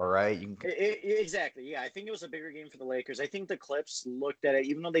him more, right? exactly. Yeah, I think it was a bigger game for the Lakers. I think the Clips looked at it,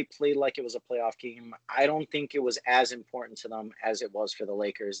 even though they played like it was a playoff game, I don't think it was as important to them as it was for the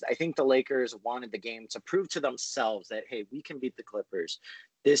Lakers. I think the Lakers wanted the game to prove to themselves that, hey, we can beat the Clippers.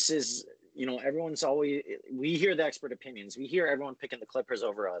 This is, everyone's always, we hear the expert opinions. We hear everyone picking the Clippers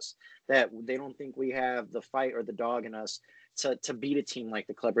over us, that they don't think we have the fight or the dog in us to beat a team like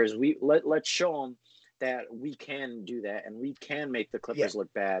the Clippers. Let's show them that we can do that and we can make the Yeah. Clippers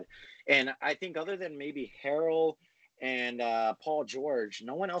look bad. And I think other than maybe Harrell and Paul George.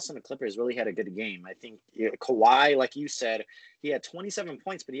 No one else in the Clippers really had a good game. I think Kawhi, like you said, he had 27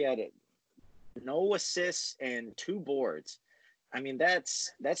 points, but he had no assists and 2 boards. I mean,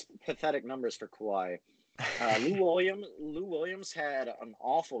 that's pathetic numbers for Kawhi. Lou Williams had an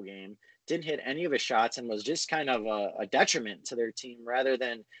awful game. Didn't hit any of his shots and was just kind of a detriment to their team rather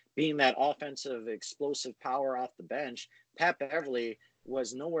than being that offensive explosive power off the bench. Pat Beverly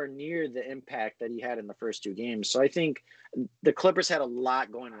was nowhere near the impact that he had in the first 2 games. So I think the Clippers had a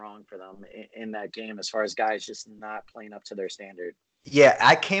lot going wrong for them in that game as far as guys just not playing up to their standard. Yeah,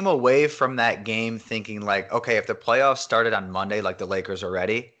 I came away from that game thinking like, okay, if the playoffs started on Monday, like the Lakers are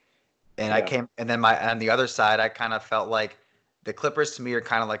ready, Yeah. and then my on the other side, I kind of felt like the Clippers to me are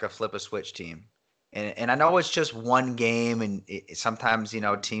kind of like a flip a switch team, and I know it's just one game, and sometimes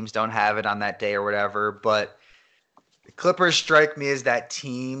teams don't have it on that day or whatever, but the Clippers strike me as that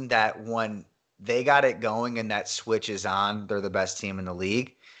team that when they got it going and that switch is on, they're the best team in the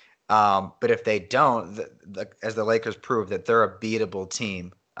league. But if they don't, as the Lakers prove, that they're a beatable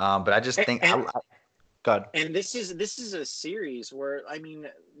team. But I just think, God, And this is a series where, I mean,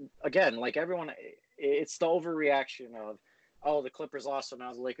 again, like everyone, it's the overreaction of, oh, the Clippers lost, so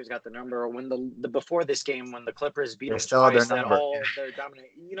now the Lakers got the number. Or when the before this game, when the Clippers beat they them still have their twice, that number. they're dominant.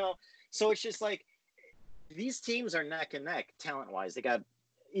 So it's just like these teams are neck and neck talent wise. They got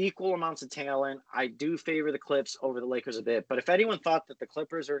equal amounts of talent. I do favor the Clips over the Lakers a bit, but if anyone thought that the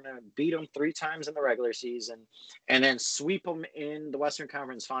Clippers are going to beat them 3 times in the regular season and then sweep them in the Western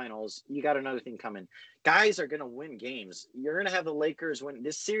Conference Finals, you got another thing coming. Guys are going to win games. You're going to have the Lakers win.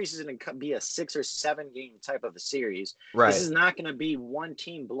 This series is going to be a 6 or 7 game type of a series. This Right. is not going to be one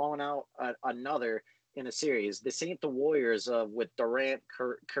team blowing out another in a series. This ain't the Warriors with Durant,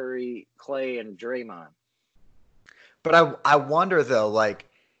 Curry, Clay, and Draymond. But I wonder though, like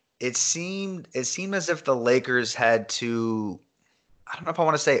it seemed as if the Lakers had to, I don't know if I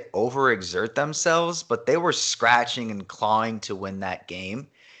want to say overexert themselves, but they were scratching and clawing to win that game.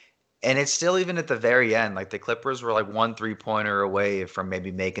 And it's still even at the very end, like the Clippers were like 1 3-pointer away from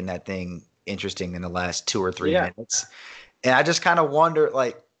maybe making that thing interesting in the last 2 or 3 Yeah. minutes. And I just kind of wonder,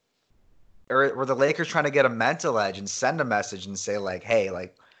 like, or were the Lakers trying to get a mental edge and send a message and say, like, hey,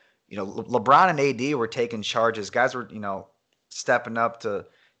 like, LeBron and AD were taking charges. Guys were, stepping up to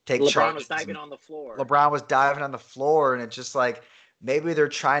take LeBron was charges. diving And on the floor. LeBron was diving on the floor. And it's just like maybe they're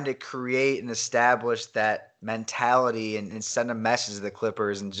trying to create and establish that mentality and send a message to the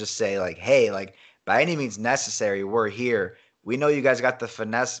Clippers and just say, like, hey, like, by any means necessary, we're here. We know you guys got the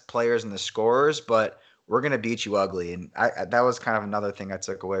finesse players and the scorers, but we're gonna beat you ugly. And that was kind of another thing I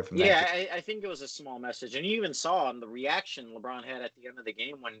took away from that Yeah, game. I think it was a small message. And you even saw on the reaction LeBron had at the end of the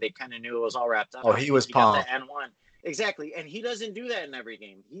game when they kind of knew it was all wrapped up Oh, he was because he got the pumped. N1. Exactly. And he doesn't do that in every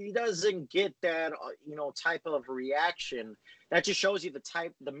game. He doesn't get that, type of reaction. That just shows you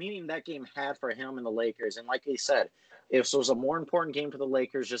the meaning that game had for him and the Lakers. And like he said, if this was a more important game for the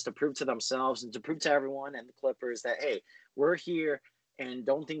Lakers just to prove to themselves and to prove to everyone and the Clippers that, hey, we're here and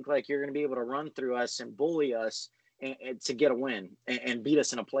don't think like you're going to be able to run through us and bully us and to get a win and beat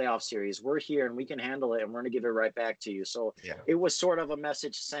us in a playoff series. We're here and we can handle it and we're going to give it right back to you. So Yeah. it was sort of a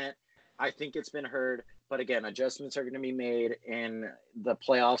message sent. I think it's been heard. But again, adjustments are going to be made and the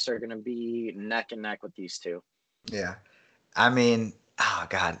playoffs are going to be neck and neck with these two. Yeah. I mean, oh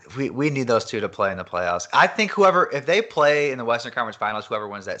God, we need those two to play in the playoffs. I think if they play in the Western Conference Finals, whoever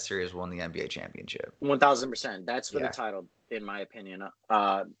wins that series will win the NBA championship. 1000%. That's for the Yeah. title, in my opinion.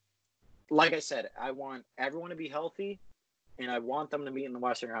 Like I said, I want everyone to be healthy and I want them to meet in the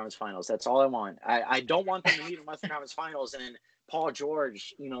Western Conference Finals. That's all I want. I don't want them to meet in the Western Conference Finals and Paul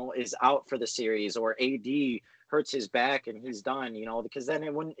George, is out for the series or AD hurts his back and he's done, because then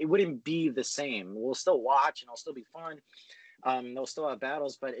it wouldn't be the same. We'll still watch and it'll still be fun. They'll still have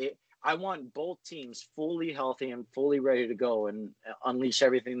battles, but I want both teams fully healthy and fully ready to go and unleash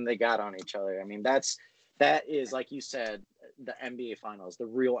everything they got on each other. I mean, that is, like you said, the NBA Finals, the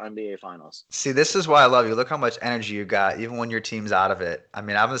real NBA Finals. See, this is why I love you. Look how much energy you got, even when your team's out of it. I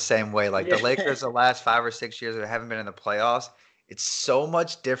mean, I'm the same way. Like the Yeah, Lakers, the last 5 or 6 years that haven't been in the playoffs, it's so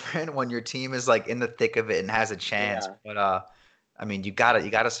much different when your team is like in the thick of it and has a chance. yeah, But I mean, you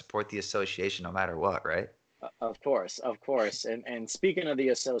gotta support the association no matter what, right? of course. And speaking of the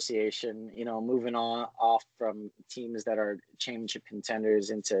association, moving on off from teams that are championship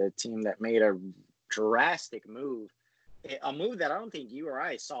contenders into a team that made a drastic move, a move that I don't think you or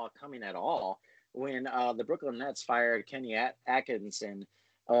I saw coming at all when the Brooklyn Nets fired Kenny Atkinson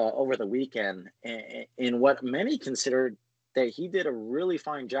over the weekend in what many considered that he did a really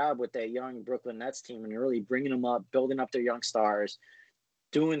fine job with that young Brooklyn Nets team and really bringing them up, building up their young stars.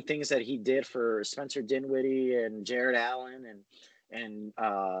 doing things that he did for Spencer Dinwiddie and Jared Allen and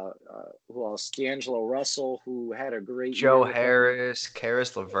who else? D'Angelo Russell, who had a great year Joe with them. Harris,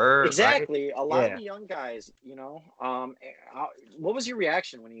 Karis LeVert, right? Exactly, a lot of Yeah. the young guys. What was your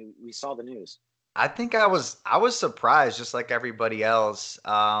reaction when we saw the news? I think I was surprised, just like everybody else.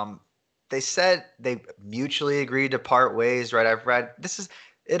 They said they mutually agreed to part ways, right? I've read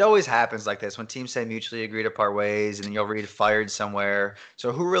it always happens like this when teams say mutually agree to part ways, and then you'll read fired somewhere.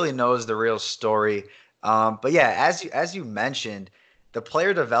 So who really knows the real story? But yeah, as you mentioned, the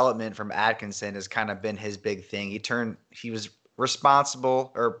player development from Atkinson has kind of been his big thing. He was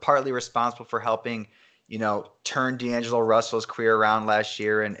responsible or partly responsible for helping turn D'Angelo Russell's career around last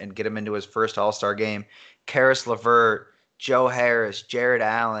year and get him into his first All-Star game. Karis LeVert, Joe Harris, Jared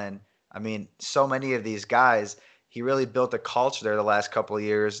Allen. I mean, so many of these guys. He really built a culture there the last couple of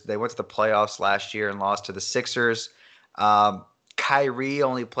years. They went to the playoffs last year and lost to the Sixers. Um, Kyrie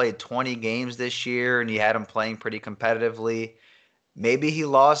only played 20 games this year, and he had him playing pretty competitively. Maybe he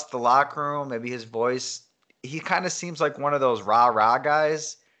lost the locker room. Maybe his voice. He kind of seems like one of those rah rah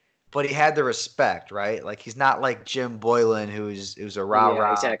guys, but he had the respect, right? Like he's not like Jim Boylan, who's a rah Yeah,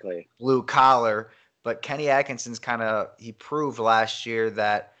 rah exactly. blue collar. But Kenny Atkinson's he proved last year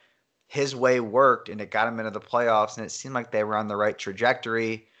that his way worked and it got him into the playoffs, and it seemed like they were on the right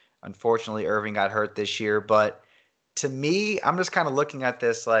trajectory. Unfortunately, Irving got hurt this year, but to me, I'm just kind of looking at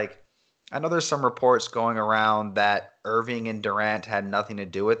this like I know there's some reports going around that Irving and Durant had nothing to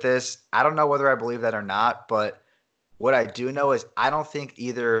do with this. I don't know whether I believe that or not, but what I do know is I don't think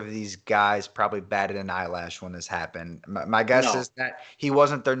either of these guys probably batted an eyelash when this happened. My guess No. is that he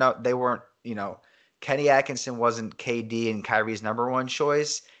wasn't their no, they weren't, Kenny Atkinson wasn't KD and Kyrie's number one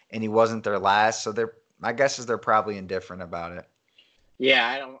choice, and he wasn't their last. So my guess is they're probably indifferent about it. Yeah,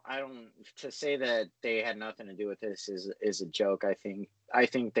 I don't to say that they had nothing to do with this is a joke. I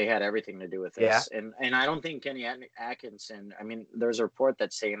think they had everything to do with Yeah. this. And I don't think Kenny Atkinson, I mean, there's a report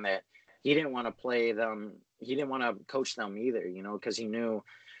that's saying that he didn't want to play them, he didn't want to coach them either, because he knew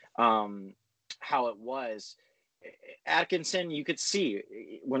um how it was. Atkinson, you could see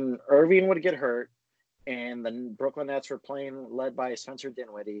when Irving would get hurt and the Brooklyn Nets were playing led by Spencer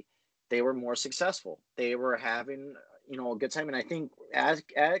Dinwiddie, they were more successful. They were having, a good time. And I think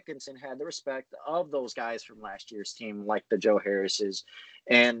Atkinson had the respect of those guys from last year's team, like the Joe Harrises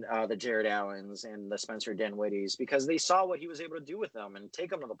and the Jared Allens and the Spencer Dinwiddies, because they saw what he was able to do with them and take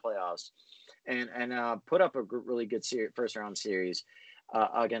them to the playoffs and put up a really good first round series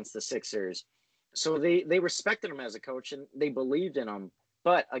against the Sixers. So they respected him as a coach and they believed in him.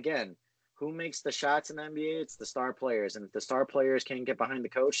 But again, who makes the shots in the NBA? It's the star players. And if the star players can't get behind the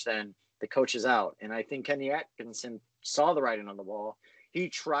coach, then the coach is out. And I think Kenny Atkinson saw the writing on the wall. He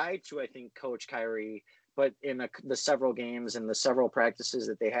tried to, I think, coach Kyrie, but in the several games and the several practices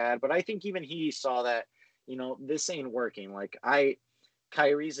that they had. But I think even he saw that, this ain't working.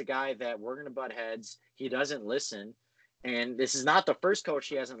 Kyrie's a guy that we're going to butt heads. He doesn't listen. And this is not the first coach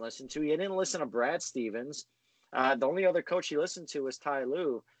he hasn't listened to. He didn't listen to Brad Stevens. The only other coach he listened to was Ty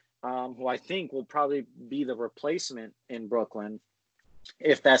Lue, who I think will probably be the replacement in Brooklyn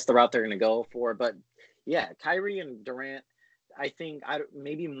if that's the route they're going to go for. But yeah, Kyrie and Durant, I think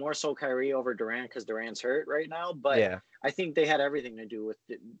maybe more so Kyrie over Durant because Durant's hurt right now. But Yeah. I think they had everything to do with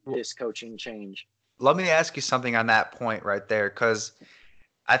this coaching change. Let me ask you something on that point right there, because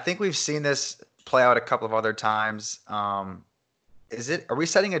I think we've seen this play out a couple of other times. Are we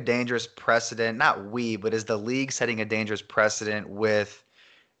setting a dangerous precedent? Not we, but is the league setting a dangerous precedent with,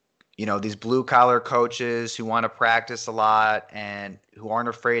 these blue collar coaches who want to practice a lot and who aren't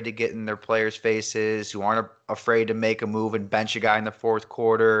afraid to get in their players' faces, who aren't afraid to make a move and bench a guy in the fourth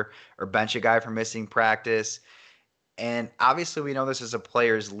quarter or bench a guy for missing practice. And obviously we know this is a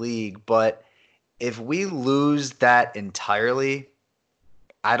players' league, but if we lose that entirely,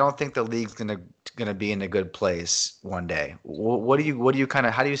 I don't think the league's gonna be in a good place one day. What do you kind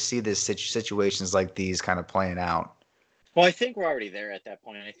of how do you see this situations like these kind of playing out? Well, I think we're already there at that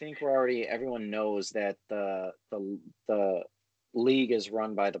point. I think everyone knows that the league is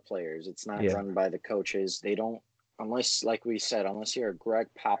run by the players. It's not Yeah, run by the coaches. They don't, unless, like we said, unless you're Greg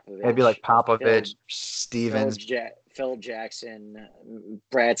maybe like Popovich, Phil Popovich, Stevens. Phil Jackson,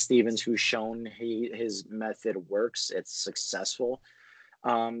 Brad Stevens, who's shown his method works. It's successful.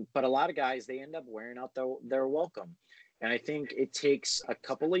 But a lot of guys, they end up wearing out their welcome. And I think it takes a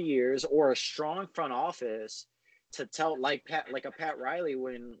couple of years or a strong front office to tell, like a Pat Riley,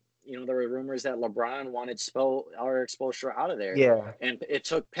 when there were rumors that LeBron wanted Exposure out of there, Yeah, and it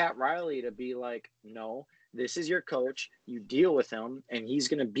took Pat Riley to be like, no, this is your coach, you deal with him, and he's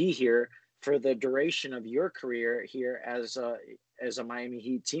going to be here for the duration of your career here as a Miami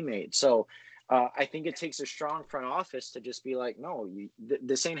Heat teammate. So I think it takes a strong front office to just be like, no,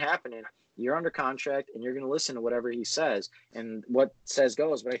 this ain't happening. You're under contract and you're going to listen to whatever he says, and what says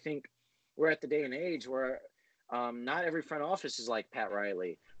goes. But I think we're at the day and age where not every front office is like Pat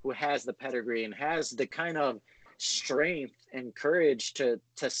Riley, who has the pedigree and has the kind of strength and courage to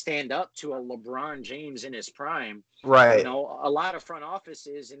stand up to a LeBron James in his prime. Right. A lot of front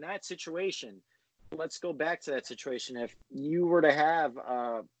offices in that situation. Let's go back to that situation. If you were to have,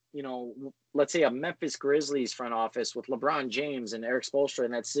 let's say a Memphis Grizzlies front office with LeBron James and Eric Spoelstra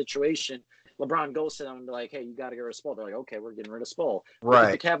in that situation, LeBron goes to them and be like, hey, you got to get rid of Spo. They're like, okay, we're getting rid of Spo.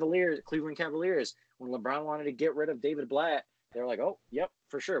 Right. Look at the Cleveland Cavaliers. When LeBron wanted to get rid of David Blatt, they're like, oh, yep,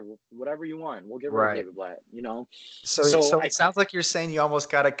 for sure. Whatever you want. We'll get rid of David Blatt, So it sounds like you're saying you almost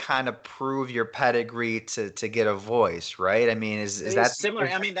got to kind of prove your pedigree to get a voice, right? I mean, is that similar?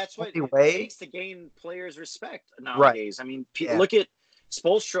 I mean, that's what it takes to gain players' respect nowadays. Right. I mean, look at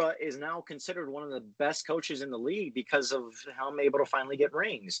Spoelstra is now considered one of the best coaches in the league because of how I'm able to finally get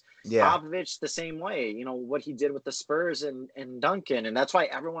rings. Yeah. Popovich the same way, what he did with the Spurs and Duncan. And that's why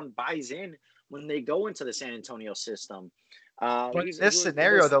everyone buys in when they go into the San Antonio system. But in this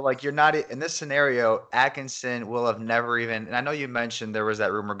scenario, though, like you're not in this scenario, Atkinson will have never even. And I know you mentioned there was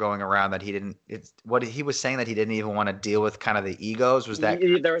that rumor going around that he didn't. It's what he was saying that he didn't even want to deal with kind of the egos. Was that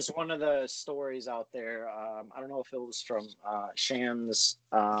there was one of the stories out there? I don't know if it was from Shams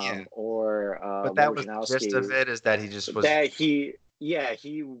or but that was the gist of it. Is that he just was that he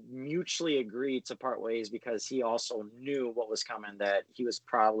mutually agreed to part ways because he also knew what was coming, that he was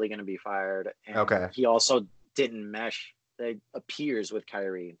probably going to be fired, and he also didn't mesh. That appears with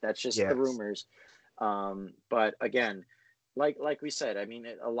Kyrie. That's just the rumors. But again, like we said, I mean,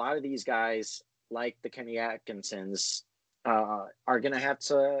 a lot of these guys, like the Kenny Atkinsons, are going to have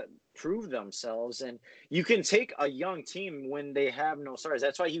to prove themselves. And you can take a young team when they have no stars.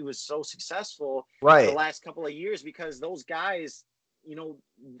 That's why he was so successful the last couple of years, because those guys,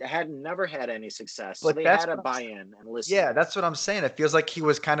 had never had any success. So they had to buy in and listen. Yeah, that's what I'm saying. It feels like he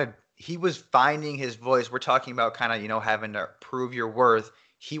was finding his voice. We're talking about kind of, having to prove your worth.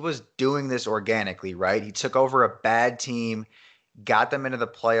 He was doing this organically, right? He took over a bad team, got them into the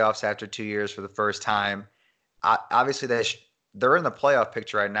playoffs after 2 years for the first time. Obviously, they're in the playoff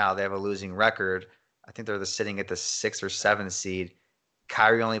picture right now. They have a losing record. I think they're sitting at the 6th or 7th seed.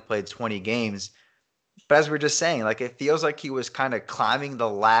 Kyrie only played 20 games. But as we were just saying, like it feels like he was kind of climbing the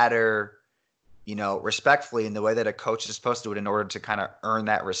ladder, respectfully in the way that a coach is supposed to do it in order to kind of earn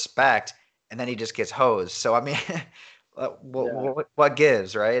that respect. And then he just gets hosed. So, I mean, what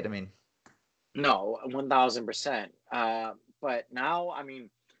gives, right? I mean, no, 1,000%. But now, I mean,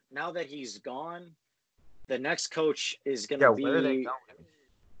 now that he's gone, the next coach is going to be. Where are they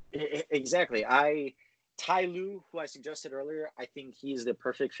going? Exactly. Ty Lue, who I suggested earlier, I think he's the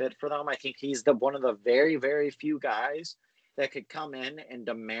perfect fit for them. I think he's one of the very, very few guys that could come in and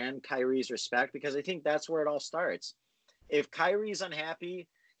demand Kyrie's respect, because I think that's where it all starts. If Kyrie's unhappy,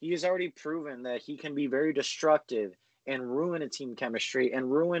 he has already proven that he can be very destructive and ruin a team chemistry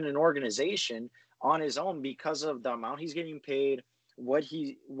and ruin an organization on his own because of the amount he's getting paid, what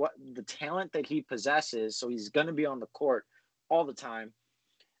the talent that he possesses. So he's going to be on the court all the time.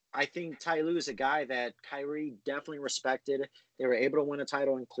 I think Ty Lue is a guy that Kyrie definitely respected. They were able to win a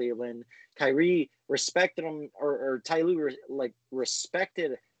title in Cleveland. Kyrie respected him, or Ty Lue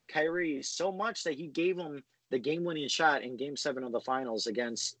respected Kyrie so much that he gave him the game-winning shot in Game 7 of the Finals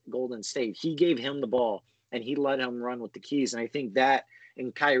against Golden State. He gave him the ball, and he let him run with the keys. And I think that,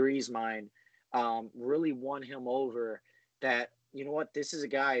 in Kyrie's mind, really won him over, that, you know what, this is a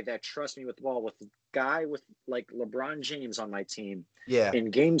guy that trusts me with the ball, with a guy with like LeBron James on my team. Yeah. In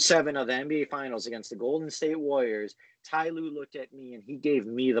Game 7 of the NBA Finals against the Golden State Warriors, Ty Lue looked at me and he gave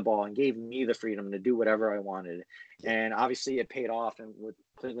me the ball and gave me the freedom to do whatever I wanted. And obviously it paid off, and with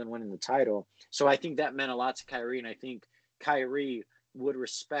Cleveland winning the title. So I think that meant a lot to Kyrie, and I think Kyrie would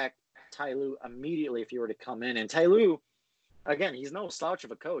respect Ty Lue immediately if he were to come in. And Ty Lue, again, he's no slouch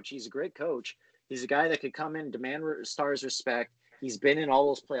of a coach. He's a great coach. He's a guy that could come in, demand stars' respect. He's been in all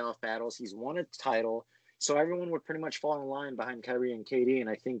those playoff battles. He's won a title. So everyone would pretty much fall in line behind Kyrie and KD, and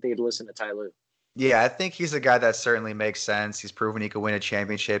I think they'd listen to Ty Lue. Yeah, I think he's a guy that certainly makes sense. He's proven he could win a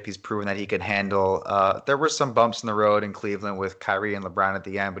championship. He's proven that he could handle. There were some bumps in the road in Cleveland with Kyrie and LeBron at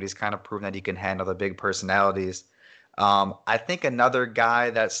the end, but he's kind of proven that he can handle the big personalities. I think another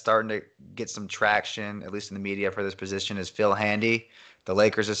guy that's starting to get some traction, at least in the media, for this position is Phil Handy, the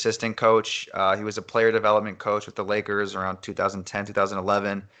Lakers assistant coach. He was a player development coach with the Lakers around 2010,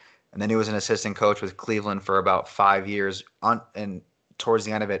 2011. And then he was an assistant coach with Cleveland for about 5 years, and towards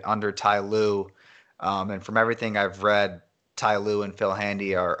the end of it under Ty Lue. And from everything I've read, Ty Lue and Phil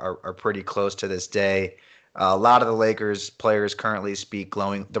Handy are pretty close to this day. A lot of the Lakers players currently speak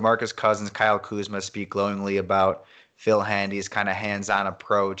glowing. DeMarcus Cousins, Kyle Kuzma speak glowingly about Phil Handy's kind of hands-on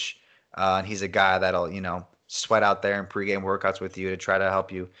approach, and he's a guy that'll sweat out there in pregame workouts with you to try to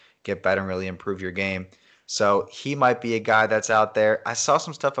help you get better and really improve your game. So he might be a guy that's out there. I saw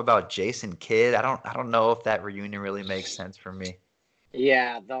some stuff about Jason Kidd. I don't know if that reunion really makes sense for me.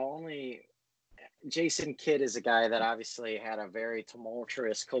 Yeah, the only Jason Kidd is a guy that obviously had a very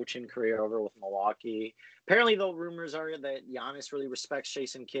tumultuous coaching career over with Milwaukee. Apparently, though, rumors are that Giannis really respects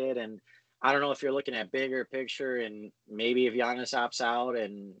Jason Kidd, and I don't know if you're looking at bigger picture, and maybe if Giannis opts out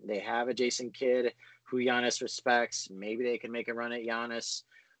and they have a Jason Kidd who Giannis respects, maybe they can make a run at Giannis.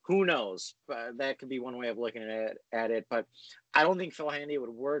 Who knows? But that could be one way of looking at it. But I don't think Phil Handy would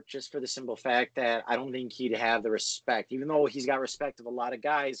work just for the simple fact that I don't think he'd have the respect, even though he's got respect of a lot of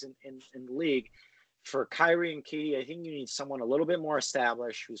guys in the league. For Kyrie and KD, I think you need someone a little bit more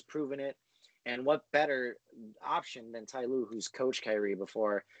established who's proven it. And what better option than Ty Lue, who's coached Kyrie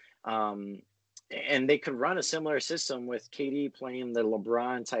before? And they could run a similar system with KD playing the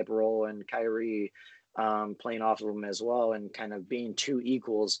LeBron type role and Kyrie playing off of him as well, and kind of being two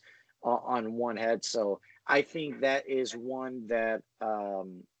equals on one head. So I think that is one that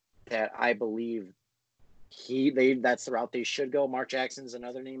that I believe that's the route they should go. Mark Jackson's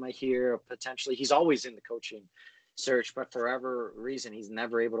another name I hear potentially. He's always in the coaching search, but for whatever reason, he's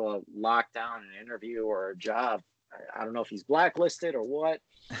never able to lock down an interview or a job. I don't know if he's blacklisted or what,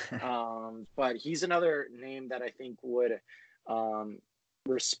 but he's another name that I think would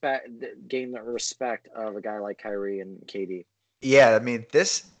gain the respect of a guy like Kyrie and KD. Yeah, I mean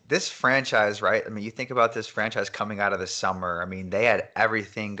this franchise, right? I mean, you think about this franchise coming out of the summer. I mean, they had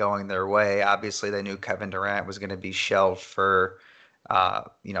everything going their way. Obviously, they knew Kevin Durant was going to be shelved for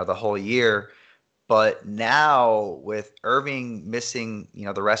the whole year. But now with Irving missing,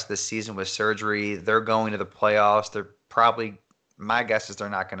 the rest of the season with surgery, they're going to the playoffs. They're probably, my guess is they're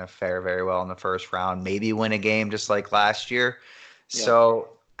not going to fare very well in the first round. Maybe win a game just like last year. Yep. So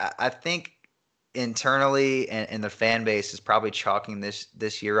I think internally and the fan base is probably chalking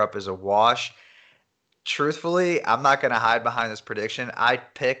this year up as a wash. Truthfully, I'm not going to hide behind this prediction. I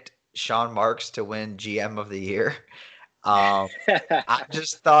picked Sean Marks to win GM of the year. Um,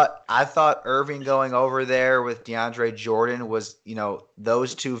 I thought Irving going over there with DeAndre Jordan was,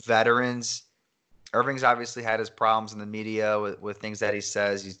 those two veterans. Irving's obviously had his problems in the media with things that he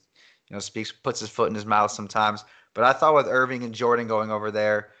says. He, puts his foot in his mouth sometimes. But I thought with Irving and Jordan going over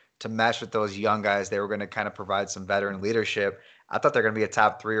there to mesh with those young guys, they were going to kind of provide some veteran leadership. I thought they're going to be a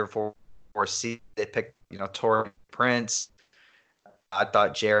top 3 or 4 seed. They picked, Torian Prince. I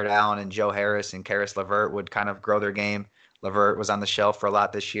thought Jared Allen and Joe Harris and Karis LeVert would kind of grow their game. LeVert was on the shelf for a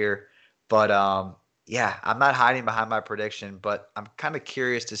lot this year. But yeah, I'm not hiding behind my prediction, but I'm kind of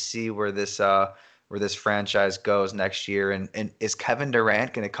curious to see where this franchise goes next year. And is Kevin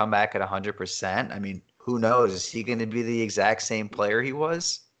Durant going to come back at 100%? I mean, who knows? Is he going to be the exact same player he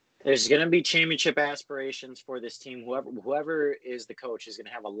was? There's going to be championship aspirations for this team. Whoever is the coach is going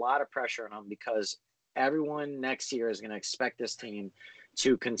to have a lot of pressure on them, because everyone next year is going to expect this team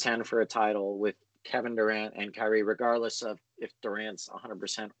to contend for a title with Kevin Durant and Kyrie, regardless of if Durant's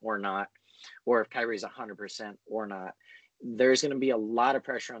 100% or not, or if Kyrie's 100% or not. There's going to be a lot of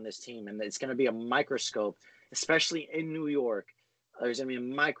pressure on this team, and it's going to be a microscope, especially in New York. There's going to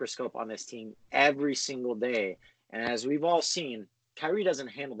be a microscope on this team every single day. And as we've all seen, Kyrie doesn't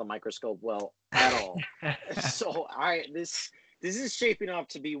handle the microscope well at all. So this is shaping up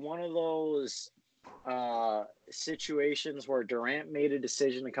to be one of those situations where Durant made a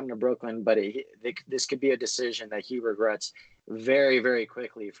decision to come to Brooklyn, but this could be a decision that he regrets very, very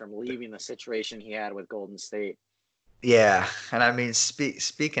quickly from leaving the situation he had with Golden State. Yeah, and I mean,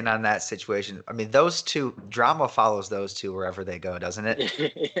 speaking on that situation, I mean, those two drama follows those two wherever they go, doesn't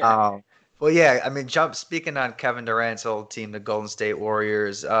it? Yeah. Well, yeah, I mean, speaking on Kevin Durant's old team, the Golden State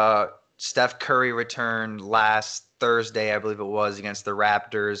Warriors. Steph Curry returned last Thursday, I believe it was, against the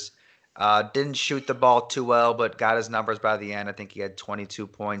Raptors. Didn't shoot the ball too well, but got his numbers by the end. I think he had 22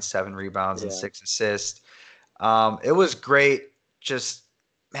 points, 7 rebounds, and Yeah. 6 assists. It was great. Just,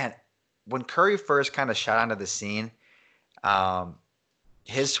 man, when Curry first kind of shot onto the scene, um,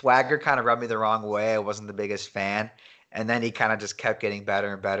 his swagger kind of rubbed me the wrong way. I wasn't the biggest fan. And then he kind of just kept getting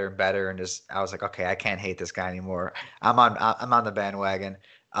better and better and better. And just, I was like, okay, I can't hate this guy anymore. I'm on the bandwagon.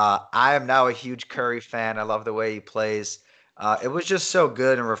 I am now a huge Curry fan. I love the way he plays. It was just so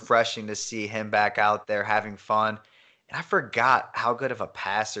good and refreshing to see him back out there having fun. And I forgot how good of a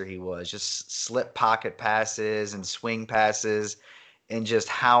passer he was. Just slip pocket passes and swing passes, and just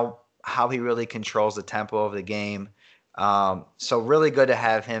how he really controls the tempo of the game. So really good to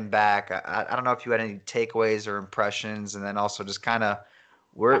have him back. I don't know if you had any takeaways or impressions, and then also just kind of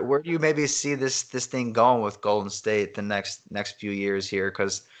where do you maybe see this thing going with Golden State the next few years here?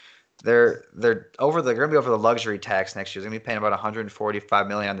 Because they're gonna be over the luxury tax next year. They're gonna be paying about 145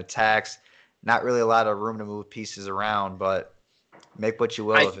 million on the tax. Not really a lot of room to move pieces around, but make what you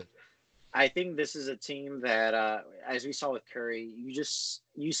will I of it. I think this is a team that, as we saw with Curry, you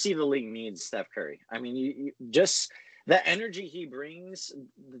see the league needs Steph Curry. I mean, you just the energy he brings,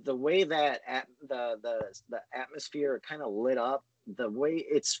 the way that the atmosphere kind of lit up, the way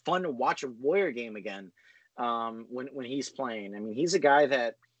it's fun to watch a Warrior game again when he's playing. I mean, he's a guy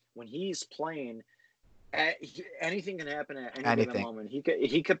that when he's playing, anything can happen at any given Anything. moment.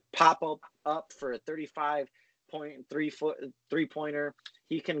 He could pop up for a 35.3 foot 3-pointer.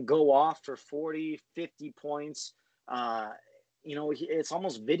 He can go off for 40, 50 points. It's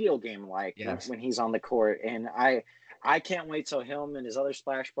almost video game like Yes. when he's on the court. And I can't wait till him and his other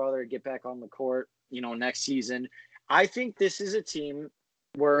Splash brother get back on the court, next season. I think this is a team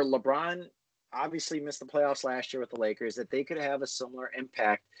where LeBron obviously missed the playoffs last year with the Lakers, that they could have a similar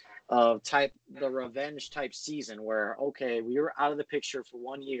impact of the revenge type season where, okay, we were out of the picture for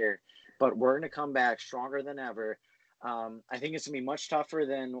 1 year, but we're going to come back stronger than ever. I think it's going to be much tougher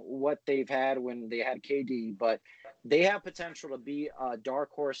than what they've had when they had KD, but they have potential to be a dark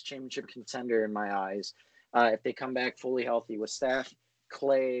horse championship contender in my eyes if they come back fully healthy with Steph,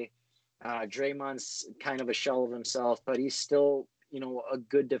 Clay. Draymond's kind of a shell of himself, but he's still, a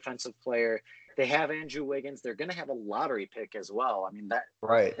good defensive player. They have Andrew Wiggins. They're going to have a lottery pick as well. I mean,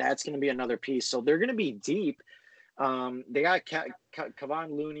 Right. that's going to be another piece. So they're going to be deep. They got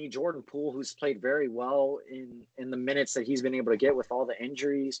Kevon Looney, Jordan Poole, who's played very well in the minutes that he's been able to get with all the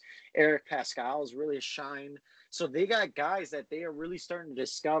injuries. Eric Pascal's really shined. So they got guys that they are really starting to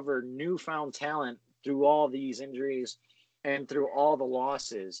discover newfound talent through all these injuries and through all the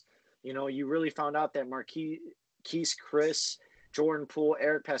losses. You really found out that Marquise Chris, Jordan Poole,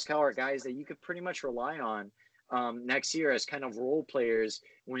 Eric Pascal are guys that you could pretty much rely on next year as kind of role players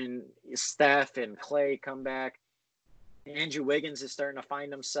when Steph and Clay come back. Andrew Wiggins is starting to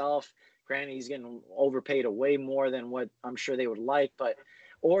find himself. Granted, he's getting overpaid way more than what I'm sure they would like,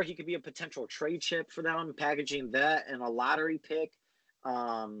 or he could be a potential trade chip for them, packaging that and a lottery pick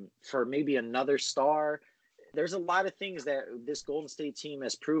for maybe another star. There's a lot of things that this Golden State team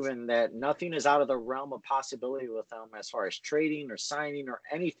has proven that nothing is out of the realm of possibility with them as far as trading or signing or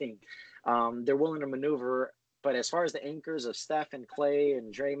anything. They're willing to maneuver. But as far as the anchors of Steph and Clay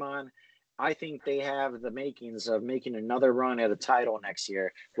and Draymond, I think they have the makings of making another run at a title next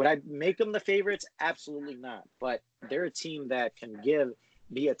year. Would I make them the favorites? Absolutely not. But they're a team that can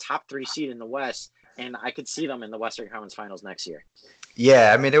be a top 3 seed in the West, and I could see them in the Western Conference Finals next year.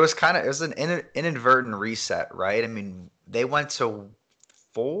 Yeah, I mean, it was an inadvertent reset, right? I mean, they went to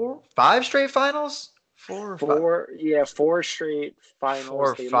 5 straight finals, 4 or 5, Four straight 4 finals.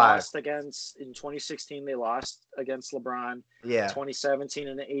 or They 5. lost in 2016. They lost against LeBron. Yeah, 2017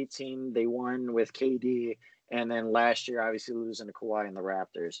 and 18, they won with KD, and then last year, obviously losing to Kawhi and the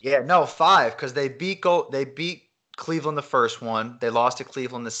Raptors. yeah, no 5 because they beat Cleveland the first one, they lost to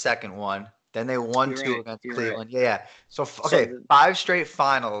Cleveland the second one, then they won You're two right. against You're right. Cleveland. Yeah, yeah. So So okay, 5 straight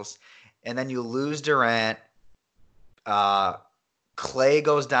finals, and then you lose Durant. Uh, Clay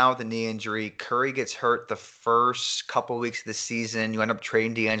goes down with a knee injury. Curry gets hurt the first couple weeks of the season. You end up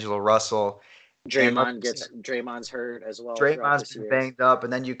trading D'Angelo Russell. And like you said, Draymond's hurt as well throughout Draymond's this been year. banged up,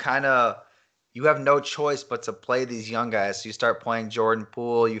 and then you have no choice but to play these young guys. So you start playing Jordan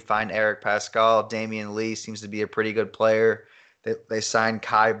Poole. You find Eric Pascal. Damian Lee seems to be a pretty good player. They signed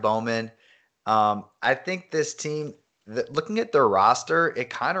Kai Bowman. I think this team, looking at their roster, it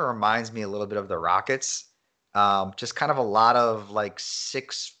kind of reminds me a little bit of the Rockets. Just kind of a lot of like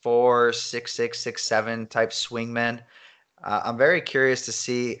 6'4", 6'6", 6'7" type swingmen. I'm very curious to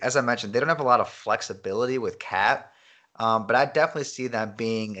see, as I mentioned, they don't have a lot of flexibility with Cat, but I definitely see them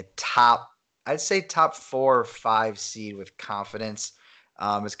being I'd say top 4 or 5 seed with confidence.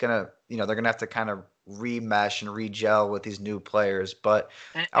 It's they're gonna have to kind of remesh and regel with these new players, but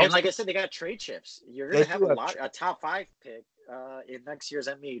I And was like I said, they got trade chips. You're going they to have do have a top 5 pick in next year's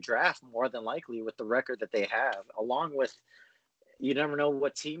NBA draft, more than likely, with the record that they have, along with you never know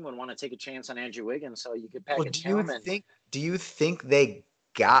what team would want to take a chance on Andrew Wiggins, so you could Well, package him and do you think they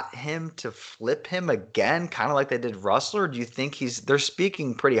got him to flip him again, kind of like they did Russell, or do you think they're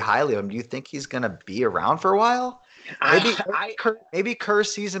speaking pretty highly of him? Do you think he's gonna be around for a while? Maybe I maybe Kerr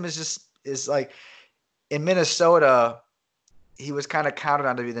sees him as is like in Minnesota, he was kind of counted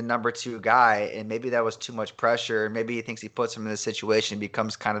on to be the number 2 guy, and maybe that was too much pressure. Maybe he thinks he puts him in this situation,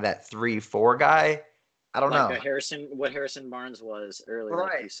 becomes kind of that 3-4 guy. I don't like know. What Harrison Barnes was earlier,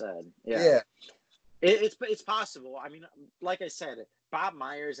 like you Right. said. Yeah, Yeah. it's possible. I mean, like I said, Bob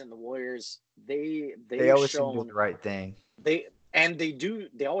Myers and the Warriors, They they've always seem to do shown the right thing. they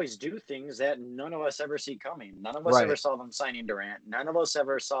always do things that none of us ever see coming. None of us ever Right. saw them signing Durant. None of us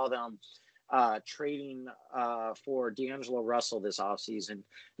ever saw them trading for D'Angelo Russell this offseason.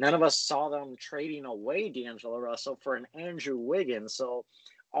 None of us saw them trading away D'Angelo Russell for an Andrew Wiggins. So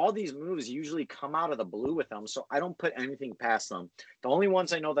all these moves usually come out of the blue with them. So I don't put anything past them. The only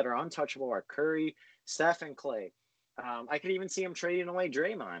ones I know that are untouchable are Curry, Steph, and Clay. I could even see him trading away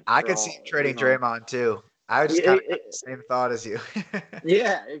Draymond I for could see him all, trading Draymond too. I just kind of got the same thought as you.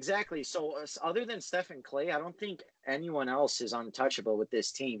 yeah, exactly. So other than Stephen Clay, I don't think anyone else is untouchable with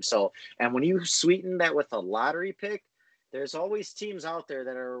this team. So, and when you sweeten that with a lottery pick, there's always teams out there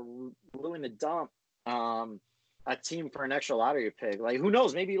that are willing to dump a team for an extra lottery pick. Like, who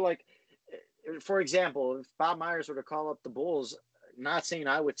knows? Maybe like, for example, if Bob Myers were to call up the Bulls, not saying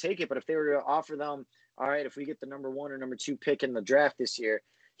I would take it, but if they were to offer them, all right, if we get the number 1 or number 2 pick in the draft this year,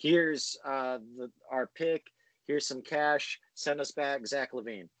 here's our pick, here's some cash, send us back Zach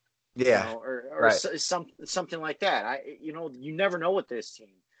LaVine, Yeah. or Right. something like that. You never know with this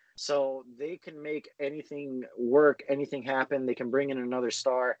team. So they can make anything work, anything happen. They can bring in another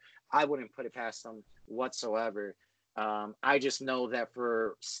star. I wouldn't put it past them whatsoever. I just know that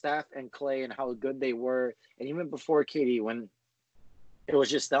for Steph and Clay and how good they were, and even before KD, when it was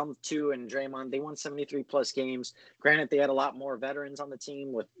just them two and Draymond, they won 73 plus games. Granted, they had a lot more veterans on the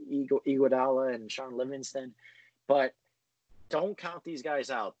team with Iguodala and Sean Livingston, but don't count these guys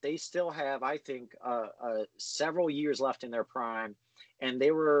out. They still have, I think, several years left in their prime, and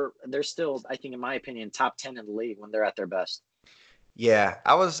they're still, I think, in my opinion, top 10 in the league when they're at their best. Yeah,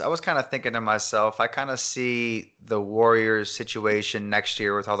 I was kind of thinking to myself, I kind of see the Warriors situation next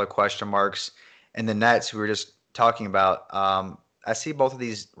year with all the question marks and the Nets we were just talking about. I see both of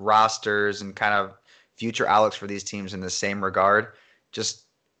these rosters and kind of future outlooks for these teams in the same regard. Just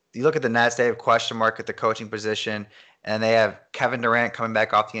you look at the Nets, they have question mark at the coaching position, and they have Kevin Durant coming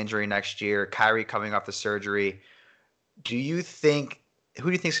back off the injury next year, Kyrie coming off the surgery. Do you think who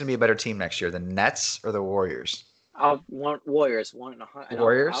do you think is going to be a better team next year, the Nets or the Warriors? I'll want Warriors one, The and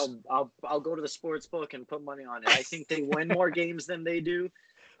Warriors? I'll go to the sports book and put money on it. I think they win more games than they do.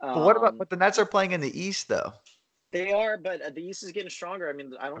 But what about Um, but the Nets are playing in the East though? They are, but the East is getting stronger. I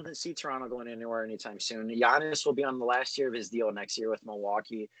mean, I don't see Toronto going anywhere anytime soon. Giannis will be on the last year of his deal next year with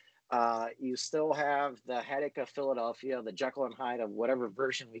Milwaukee. You still have the headache of Philadelphia, the Jekyll and Hyde of whatever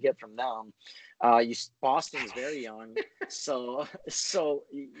version we get from them. Boston's very young, so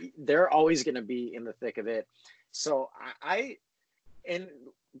they're always going to be in the thick of it. So and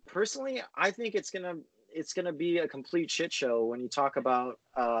personally, I think it's gonna be a complete shit show when you talk about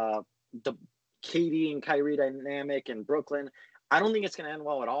the KD and Kyrie dynamic in Brooklyn. I don't think it's going to end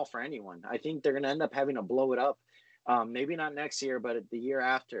well at all for anyone. I think they're going to end up having to blow it up. Maybe not next year, but the year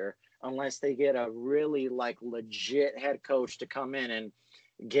after, unless they get a really like legit head coach to come in and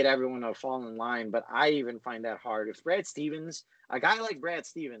get everyone to fall in line. But I even find that hard. If a guy like Brad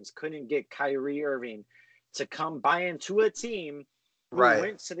Stevens, couldn't get Kyrie Irving to come buy into a team who Right.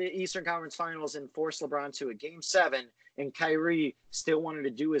 went to the Eastern Conference Finals and forced LeBron to a game 7, and Kyrie still wanted to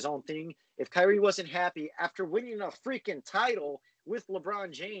do his own thing. If Kyrie wasn't happy after winning a freaking title with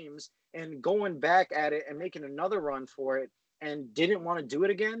LeBron James and going back at it and making another run for it and didn't want to do it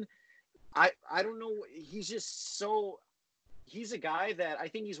again, I don't know. He's a guy that I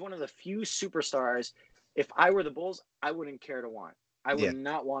think he's one of the few superstars. If I were the Bulls, I wouldn't care to want. I would Yeah.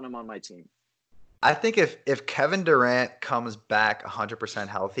 not want him on my team. I think if Kevin Durant comes back 100%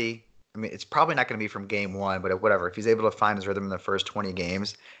 healthy, I mean, it's probably not going to be from game one, but whatever. If he's able to find his rhythm in the first 20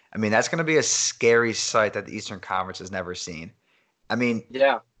 games, I mean, that's going to be a scary sight that the Eastern Conference has never seen. I mean,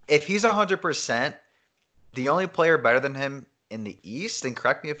 Yeah. if he's 100%, the only player better than him in the East, and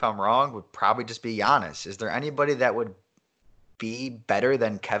correct me if I'm wrong, would probably just be Giannis. Is there anybody that would be better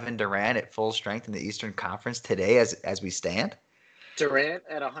than Kevin Durant at full strength in the Eastern Conference today as we stand? Durant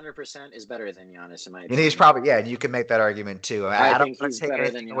at 100% is better than Giannis, in my And he's opinion. probably, yeah, you can make that argument too. I I don't think want he's to take better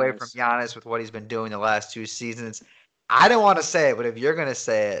than anything away from Giannis. Giannis with what he's been doing the last 2 seasons. I don't want to say it, but if you're going to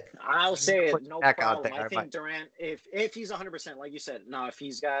say it, I'll you say it, put your no neck out problem. there. I think Durant, if he's 100%, like you said, no, if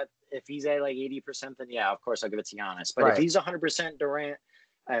he's at like 80%, then yeah, of course I'll give it to Giannis. But if Right. he's 100% Durant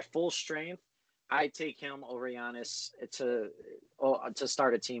at full strength, I take him over Giannis to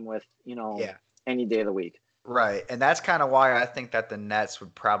start a team with, Yeah. any day of the week. Right. And that's kind of why I think that the Nets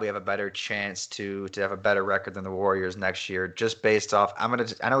would probably have a better chance to have a better record than the Warriors next year, just based off I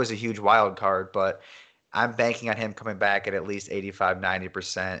know it's a huge wild card, but I'm banking on him coming back at least 85,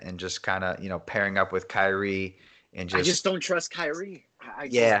 90% and just kind of, pairing up with Kyrie and I just, just don't trust Kyrie. I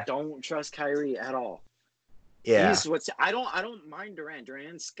just yeah, don't trust Kyrie at all. yeah. I don't mind Durant.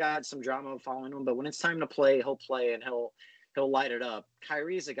 Durant's got some drama following him, but when it's time to play, he'll play and he'll light it up.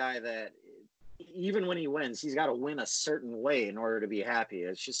 Kyrie's a guy that even when he wins, he's got to win a certain way in order to be happy.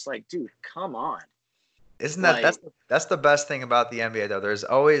 It's just like, dude, come on. Isn't that's Like, that's the best thing about the NBA though. There's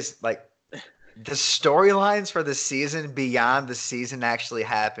always like the storylines for the season beyond the season actually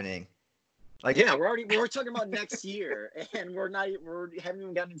happening. Like, yeah, we're talking about next year, and we haven't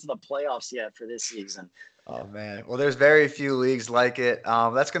even gotten into the playoffs yet for this season. oh man. Well, there's very few leagues like it.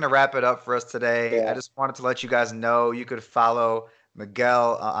 That's gonna wrap it up for us today. I Yeah. just wanted to let you guys know you could follow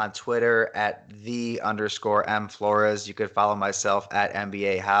Miguel on Twitter at _M Flores. You could follow myself at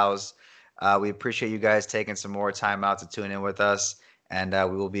NBA House. We appreciate you guys taking some more time out to tune in with us, and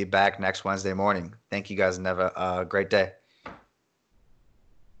we will be back next Wednesday morning. Thank you guys and have a great day.